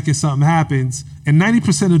 Second something happens, and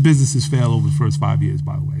 90% of businesses fail over the first 5 years,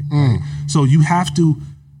 by the way. Right? So you have to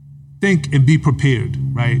think and be prepared,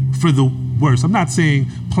 right, for the worst. I'm not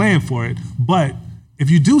saying plan for it, but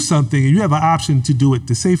if you do something and you have an option to do it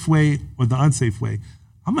the safe way or the unsafe way,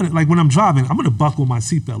 I'm gonna, like when I'm driving, I'm gonna buckle my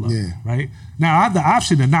seatbelt up, right? Now I have the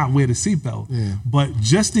option to not wear the seatbelt, but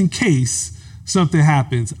just in case something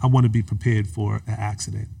happens, I want to be prepared for an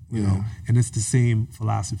accident, you know. And it's the same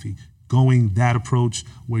philosophy. Going that approach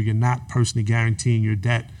where you're not personally guaranteeing your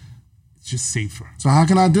debt, it's just safer. So how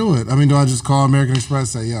can I do it? I mean, do I just call American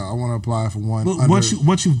Express and say, I want to apply for one? Well,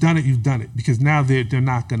 once you've done it, you've done it, because now they're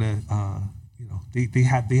not gonna, they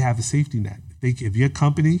have a safety net. If your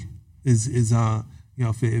company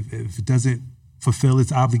if it doesn't fulfill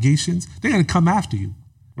its obligations, they're going to come after you.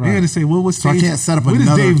 Right. They're going to say, well, what's Dave? I can't set up where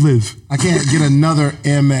another. Where does Dave live? I can't get another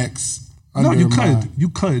Amex. No, you could. You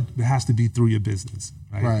could. It has to be through your business,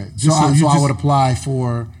 right? Right. So I would apply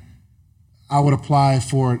for.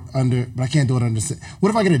 It under, but I can't do it under. What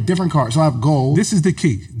if I get a different card? So I have gold. This is the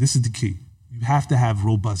key. You have to have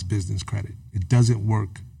robust business credit. It doesn't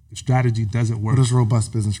work. The strategy doesn't work. What does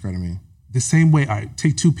robust business credit mean? The same way, all right,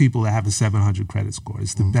 take two people that have a 700 credit score.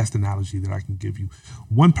 It's the best analogy that I can give you.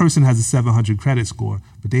 One person has a 700 credit score,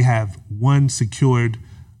 but they have one secured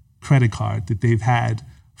credit card that they've had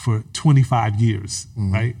for 25 years,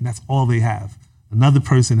 right? And that's all they have. Another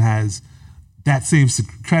person has that same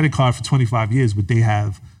credit card for 25 years, but they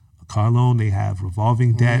have a car loan, they have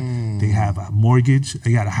revolving debt, they have a mortgage,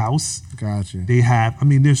 they got a house. Gotcha. They have,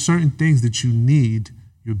 there's certain things that you need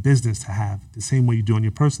your business to have the same way you do on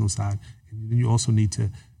your personal side. And then you also need to,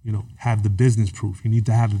 have the business proof. You need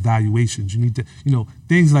to have evaluations. You need to,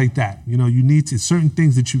 things like that. You need to, certain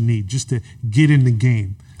things that you need just to get in the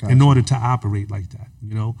game in order to operate like that,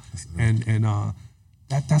 and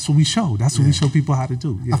that's what we show. That's what we show people how to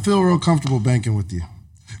do. Yeah. I feel real comfortable banking with you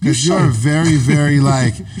because you're very, very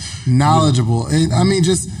knowledgeable. And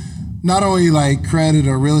just not only credit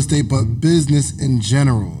or real estate, but business in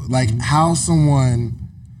general, how someone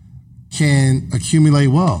can accumulate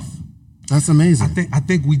wealth. That's amazing. I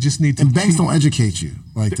think we just need to. And banks don't educate you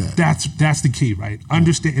like that. That's the key, right?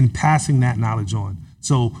 Understand and passing that knowledge on.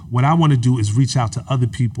 So what I want to do is reach out to other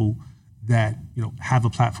people that have a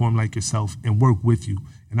platform like yourself and work with you.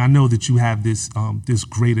 And I know that you have this this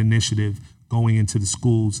great initiative going into the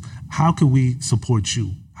schools. How can we support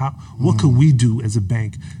you? What could we do as a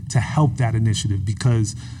bank to help that initiative?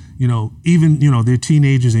 Because even they're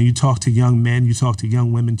teenagers, and you talk to young men, you talk to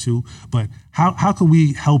young women too. But how can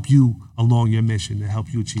we help you along your mission to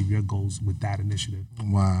help you achieve your goals with that initiative?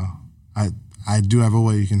 Wow, I do have a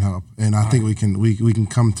way you can help, and I think we can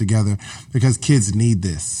come together because kids need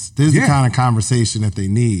this. This is the kind of conversation that they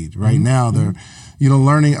need right now. They're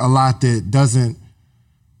learning a lot that doesn't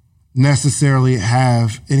necessarily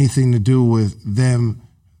have anything to do with them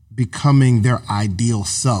becoming their ideal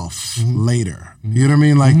self later. You know what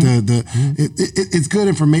I mean? It's good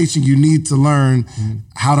information. You need to learn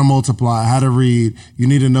how to multiply, how to read. You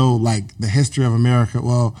need to know the history of America.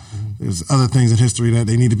 Well, there's other things in history that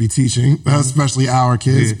they need to be teaching, especially our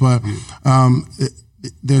kids. But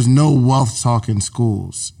there's no wealth talk in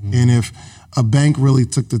schools. And if a bank really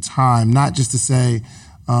took the time, not just to say,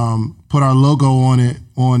 put our logo on it,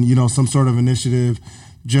 on some sort of initiative,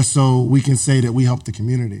 just so we can say that we help the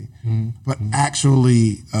community, but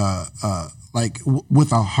actually,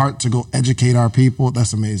 with a heart to go educate our people,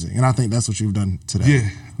 that's amazing. And I think that's what you've done today. Yeah,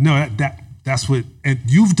 no, that's what, and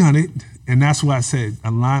you've done it, and that's why I said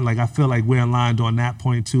aligned. I feel like we're aligned on that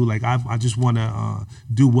point too. I just want to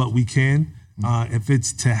do what we can, if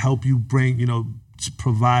it's to help you bring, to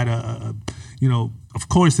provide of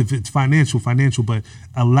course, if it's financial, but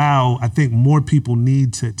I think more people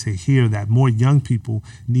need to hear that. More young people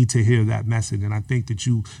need to hear that message. And I think that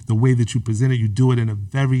the way that you present it, you do it in a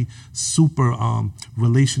very super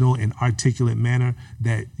relational and articulate manner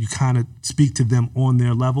that you kind of speak to them on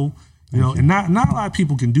their level. And not a lot of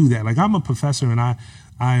people can do that. I'm a professor, and I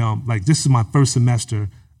this is my first semester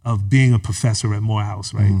of being a professor at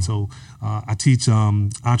Morehouse, right? So I teach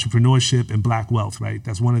entrepreneurship and Black wealth, right?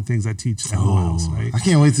 That's one of the things I teach at Morehouse, right? I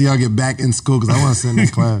can't wait till y'all get back in school because I want to sit in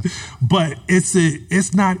that class. But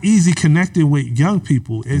it's not easy connecting with young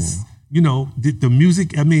people. It's, the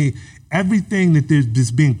music, everything that's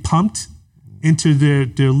being pumped into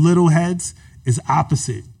their little heads is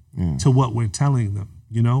opposite to what we're telling them,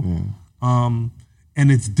 and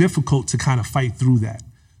it's difficult to kind of fight through that.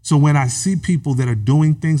 So when I see people that are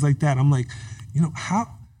doing things like that, I'm like,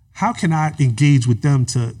 how can I engage with them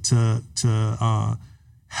to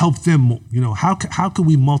help them? How can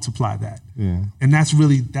we multiply that? Yeah. And that's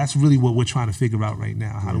really what we're trying to figure out right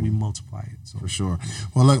now. How do we multiply it? So. For sure.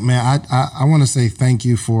 Well, look, man, I want to say thank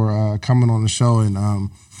you for coming on the show, and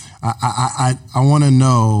I want to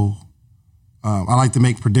know. I like to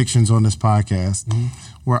make predictions on this podcast,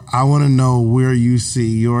 where I want to know where you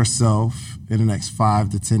see yourself in the next 5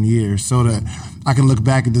 to 10 years, so that I can look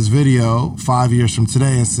back at this video 5 years from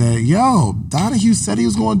today and say, yo, Donahue said he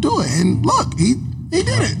was going to do it. And look, he did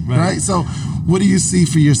it, right? So what do you see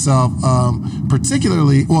for yourself,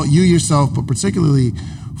 particularly, you yourself, but particularly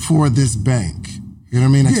for this bank? You know what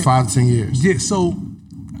I mean? Next 5 to 10 years. Yeah, so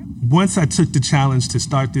once I took the challenge to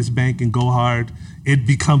start this bank and go hard, it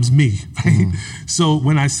becomes me, right? So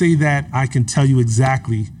when I say that, I can tell you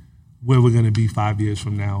exactly where we're going to be 5 years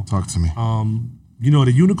from now. Talk to me. you know what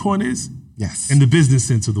a unicorn is? Yes. In the business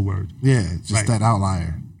sense of the word. Yeah, just that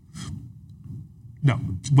outlier. No,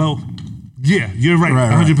 well, yeah, you're right,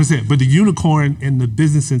 100%. But the unicorn in the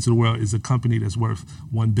business sense of the world is a company that's worth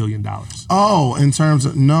 $1 billion. Oh, in terms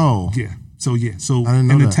of, no. Yeah. So in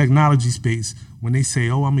the technology space, when they say,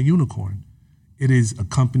 oh, I'm a unicorn, it is a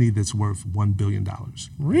company that's worth $1 billion.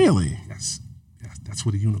 Really? Yes. That's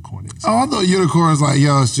what a unicorn is. Oh, I thought unicorn is like,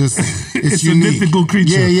 yo, it's just, it's unique. A mythical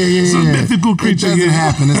creature. Yeah. It's a mythical creature. It doesn't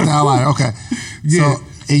happen. It's the outlier. Okay. Yeah. So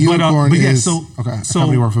a unicorn is, a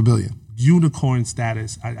company worth $1 billion. Unicorn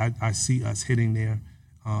status, I see us hitting there.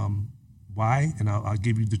 Why? And I'll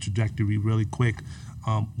give you the trajectory really quick.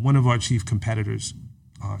 One of our chief competitors,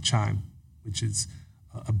 Chime, which is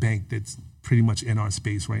a bank that's pretty much in our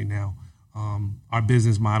space right now. Our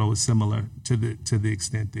business model is similar to the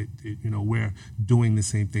extent that we're doing the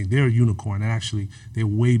same thing. They're a unicorn, and actually they're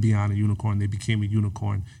way beyond a unicorn. They became a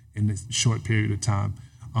unicorn in this short period of time.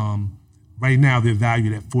 Right now they're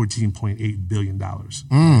valued at $14.8 billion,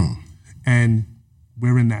 and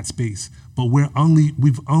we're in that space. But we've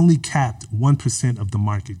only capped 1% of the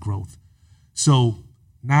market growth. So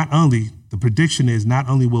the prediction is not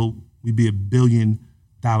only will we be $1 billion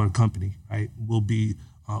company, right?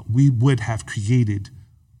 We would have created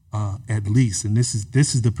at least, and this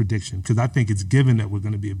is the prediction, because I think it's given that we're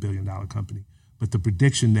going to be $1 billion company. But the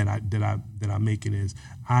prediction that I'm making is,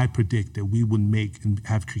 I predict that we would make and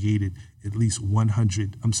have created at least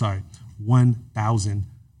 1,000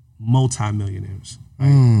 multimillionaires,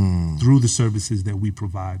 right? Through the services that we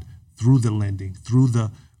provide, through the lending, through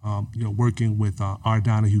the working with R.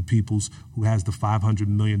 Donahue Peoples, who has the $500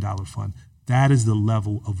 million fund. That is the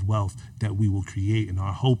level of wealth that we will create. And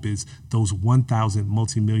our hope is those 1,000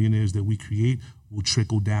 multimillionaires that we create will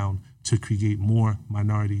trickle down to create more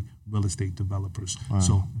minority real estate developers. Wow.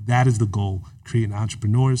 So that is the goal, creating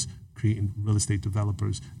entrepreneurs, creating real estate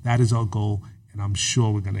developers. That is our goal, and I'm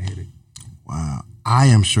sure we're going to hit it. Wow. I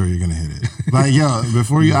am sure you're going to hit it. Like, yo,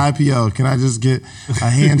 before you IPO, can I just get a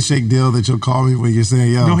handshake deal that you'll call me when you're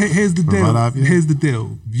saying, yo? No, here's the deal. Here's the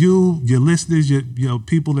deal. You, your listeners, your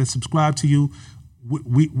people that subscribe to you,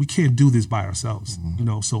 we can't do this by ourselves.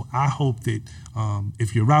 Mm-hmm. So I hope that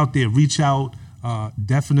if you're out there, reach out,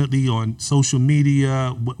 definitely on social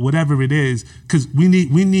media, whatever it is, because we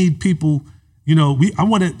need people. I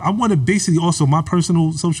want to basically also my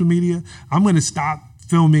personal social media. I'm going to stop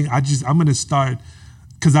filming. I'm going to start,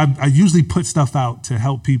 because I usually put stuff out to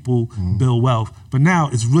help people build wealth, but now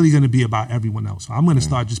it's really going to be about everyone else. So I'm going to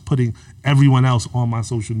start just putting everyone else on my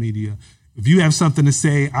social media. If you have something to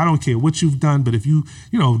say, I don't care what you've done, but if you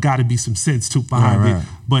got to be some sense too behind it.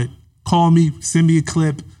 But call me, send me a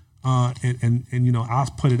clip, and I'll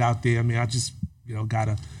put it out there. I mean, I just got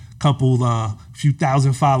a couple few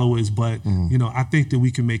thousand followers, but I think that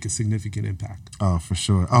we can make a significant impact. Oh, for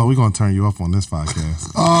sure. Oh, we're gonna turn you up on this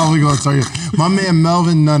podcast. We're gonna turn you. My man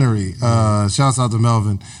Melvin Nunnery. Shouts out to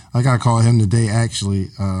Melvin. I gotta call him today. Actually,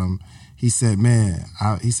 he said, "Man,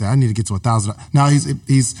 I need to get to 1,000." Now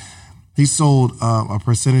he sold a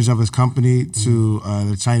percentage of his company to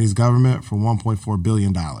the Chinese government for $1.4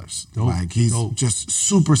 billion. Like, he's just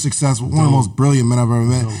super successful. One of the most brilliant men I've ever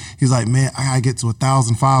met. He's like, man, I gotta get to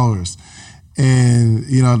 1,000 followers. And,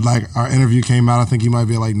 like, our interview came out, I think he might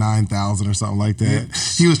be at like 9,000 or something like that. Yeah.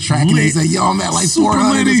 He was tracking it. He said, yo, I'm at like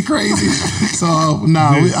 400. It's crazy. So,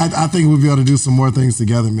 I think we'll be able to do some more things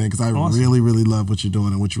together, man, because I really, really love what you're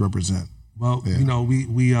doing and what you represent. Well,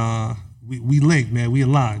 we linked, man. We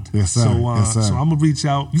aligned. Yes, sir. So, yes, sir. So I'm going to reach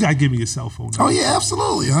out. You got to give me your cell phone number. Oh, yeah,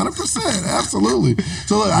 absolutely. 100%. Absolutely.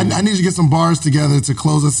 So, look, I need you to get some bars together to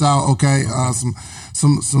close us out, okay?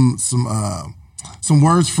 Some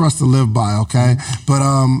words for us to live by, okay? But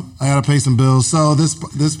I gotta pay some bills. So this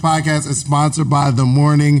podcast is sponsored by The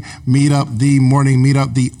Morning Meetup. The Morning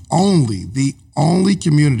Meetup, the only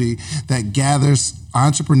community that gathers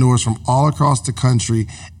entrepreneurs from all across the country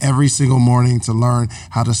every single morning to learn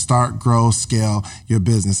how to start, grow, scale your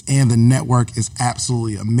business. And the network is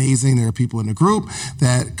absolutely amazing. There are people in the group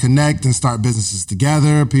that connect and start businesses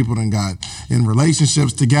together. People that got in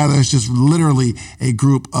relationships together. It's just literally a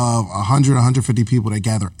group of 100, 150 people that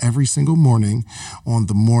gather every single morning on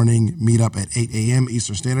The Morning Meetup at 8 a.m.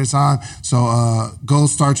 Eastern Standard Time. So go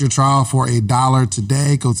start your trial for $1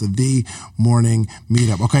 today. Go to The Morning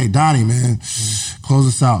Meetup. Okay, Donnie, man. Close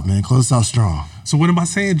us out, man. Close us out strong. So what am I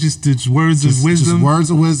saying? Just words of wisdom? Just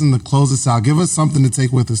words of wisdom to close us out. Give us something to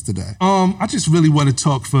take with us today. I just really want to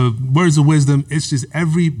talk for words of wisdom. It's just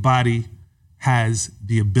everybody has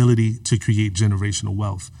the ability to create generational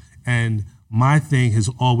wealth. And my thing has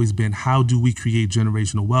always been, how do we create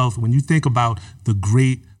generational wealth? When you think about the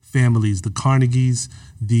great families, the Carnegies,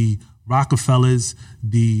 the Rockefellers,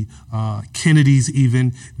 the Kennedys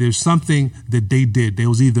even. There's something that they did. There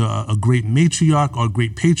was either a great matriarch or a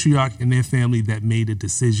great patriarch in their family that made a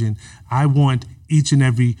decision. I want each and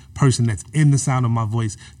every person that's in the sound of my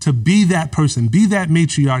voice to be that person, be that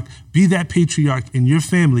matriarch, be that patriarch in your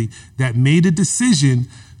family that made a decision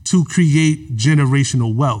to create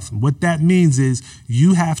generational wealth. And what that means is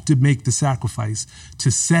you have to make the sacrifice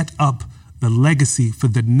to set up the legacy for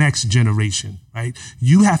the next generation, right?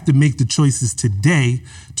 You have to make the choices today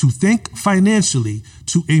to think financially,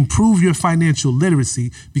 to improve your financial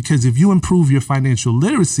literacy, because if you improve your financial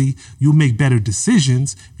literacy, you'll make better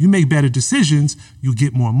decisions. If you make better decisions, you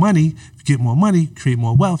get more money. If you get more money, create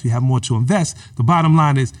more wealth, you have more to invest. The bottom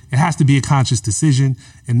line is it has to be a conscious decision,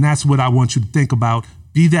 and that's what I want you to think about.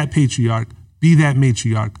 Be that patriarch, be that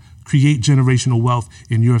matriarch, create generational wealth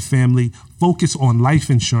in your family. Focus on life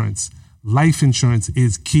insurance. Life insurance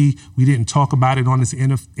is key. We didn't talk about it on this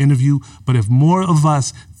interview, but if more of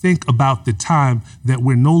us think about the time that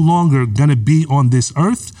we're no longer going to be on this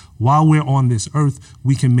earth, while we're on this earth,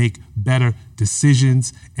 we can make better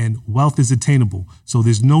decisions, and wealth is attainable. So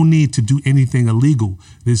there's no need to do anything illegal.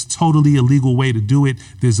 There's totally a legal way to do it.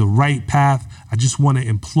 There's a right path. I just want to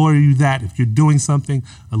implore you that if you're doing something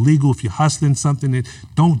illegal, if you're hustling something,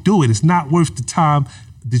 don't do it. It's not worth the time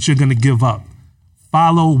that you're going to give up.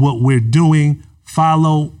 Follow what we're doing.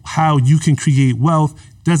 Follow how you can create wealth.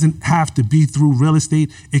 Doesn't have to be through real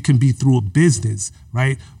estate. It can be through a business,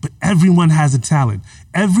 right? But everyone has a talent.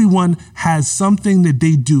 Everyone has something that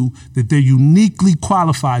they do that they're uniquely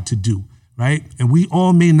qualified to do, right? And we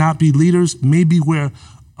all may not be leaders. Maybe we're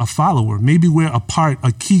a follower. Maybe we're a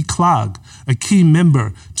key clog, a key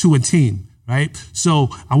member to a team, right? So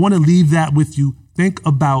I want to leave that with you. Think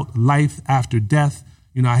about life after death.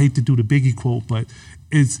 You know, I hate to do the Biggie quote, but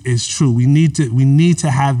it's true. We need to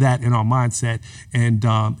have that in our mindset and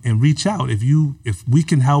reach out. If we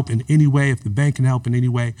can help in any way, if the bank can help in any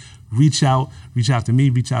way, reach out to me,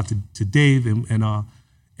 reach out to Dave, and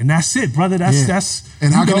that's it, brother. That's.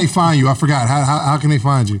 And how can they find you? I forgot. How can they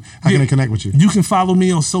find you? How can they connect with you? You can follow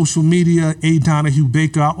me on social media, A. Donahue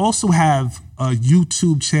Baker. I also have a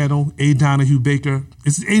YouTube channel, A. Donahue Baker.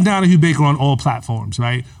 It's A. Donahue Baker on all platforms,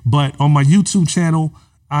 right? But on my YouTube channel,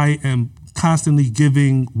 I am constantly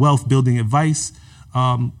giving wealth building advice.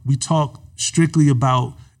 We talk strictly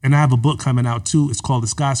about, and I have a book coming out too. It's called The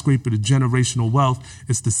Skyscraper to Generational Wealth.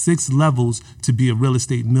 It's the 6 levels to be a real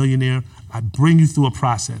estate millionaire. I bring you through a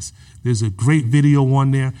process. There's a great video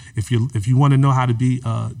on there. If you want to know how to be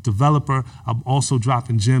a developer, I'm also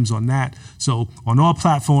dropping gems on that. So on all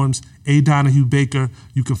platforms, A. Donahue Baker,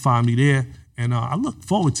 you can find me there. And I look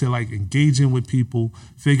forward to engaging with people,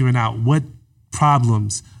 figuring out what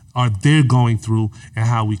problems are they going through and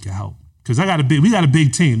how we can help. Because we got a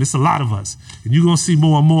big team. It's a lot of us. And you're going to see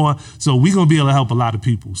more and more. So we're going to be able to help a lot of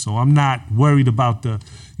people. So I'm not worried about the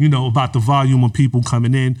volume of people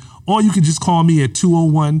coming in. Or you can just call me at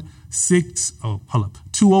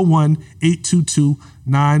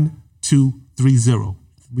 201-822-9230.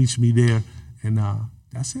 Reach me there. And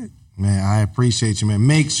that's it. Man, I appreciate you, man.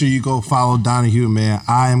 Make sure you go follow Donahue, man.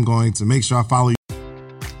 I am going to make sure I follow you.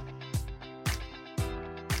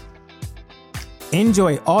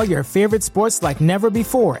 Enjoy all your favorite sports like never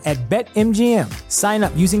before at BetMGM. Sign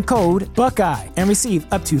up using code Buckeye and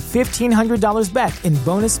receive up to $1,500 back in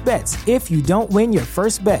bonus bets if you don't win your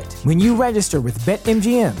first bet. When you register with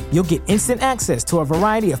BetMGM, you'll get instant access to a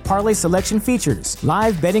variety of parlay selection features,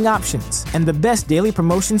 live betting options, and the best daily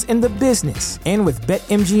promotions in the business. And with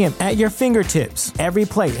BetMGM at your fingertips, every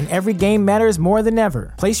play and every game matters more than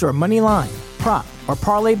ever. Place your money line, prop, or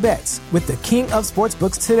parlay bets with the king of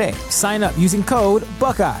sportsbooks today. Sign up using code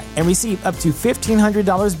Buckeye and receive up to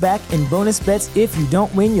 $1,500 back in bonus bets if you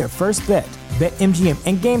don't win your first bet. BetMGM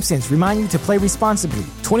and GameSense remind you to play responsibly.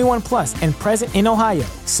 21 plus and present in Ohio,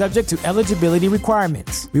 subject to eligibility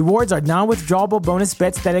requirements. Rewards are non-withdrawable bonus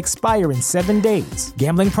bets that expire in 7 days.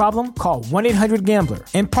 Gambling problem? Call 1-800-GAMBLER.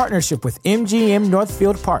 In partnership with MGM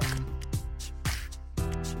Northfield Park.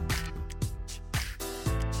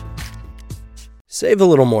 Save a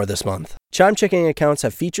little more this month. Chime checking accounts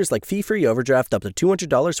have features like fee-free overdraft up to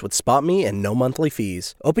 $200 with SpotMe and no monthly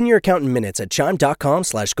fees. Open your account in minutes at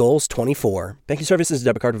chime.com/goals24. Banking services and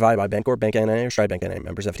debit card provided by Bancorp, Bank N.A., or Stride Bank N.A.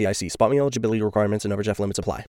 Members FDIC. SpotMe eligibility requirements and overdraft limits apply.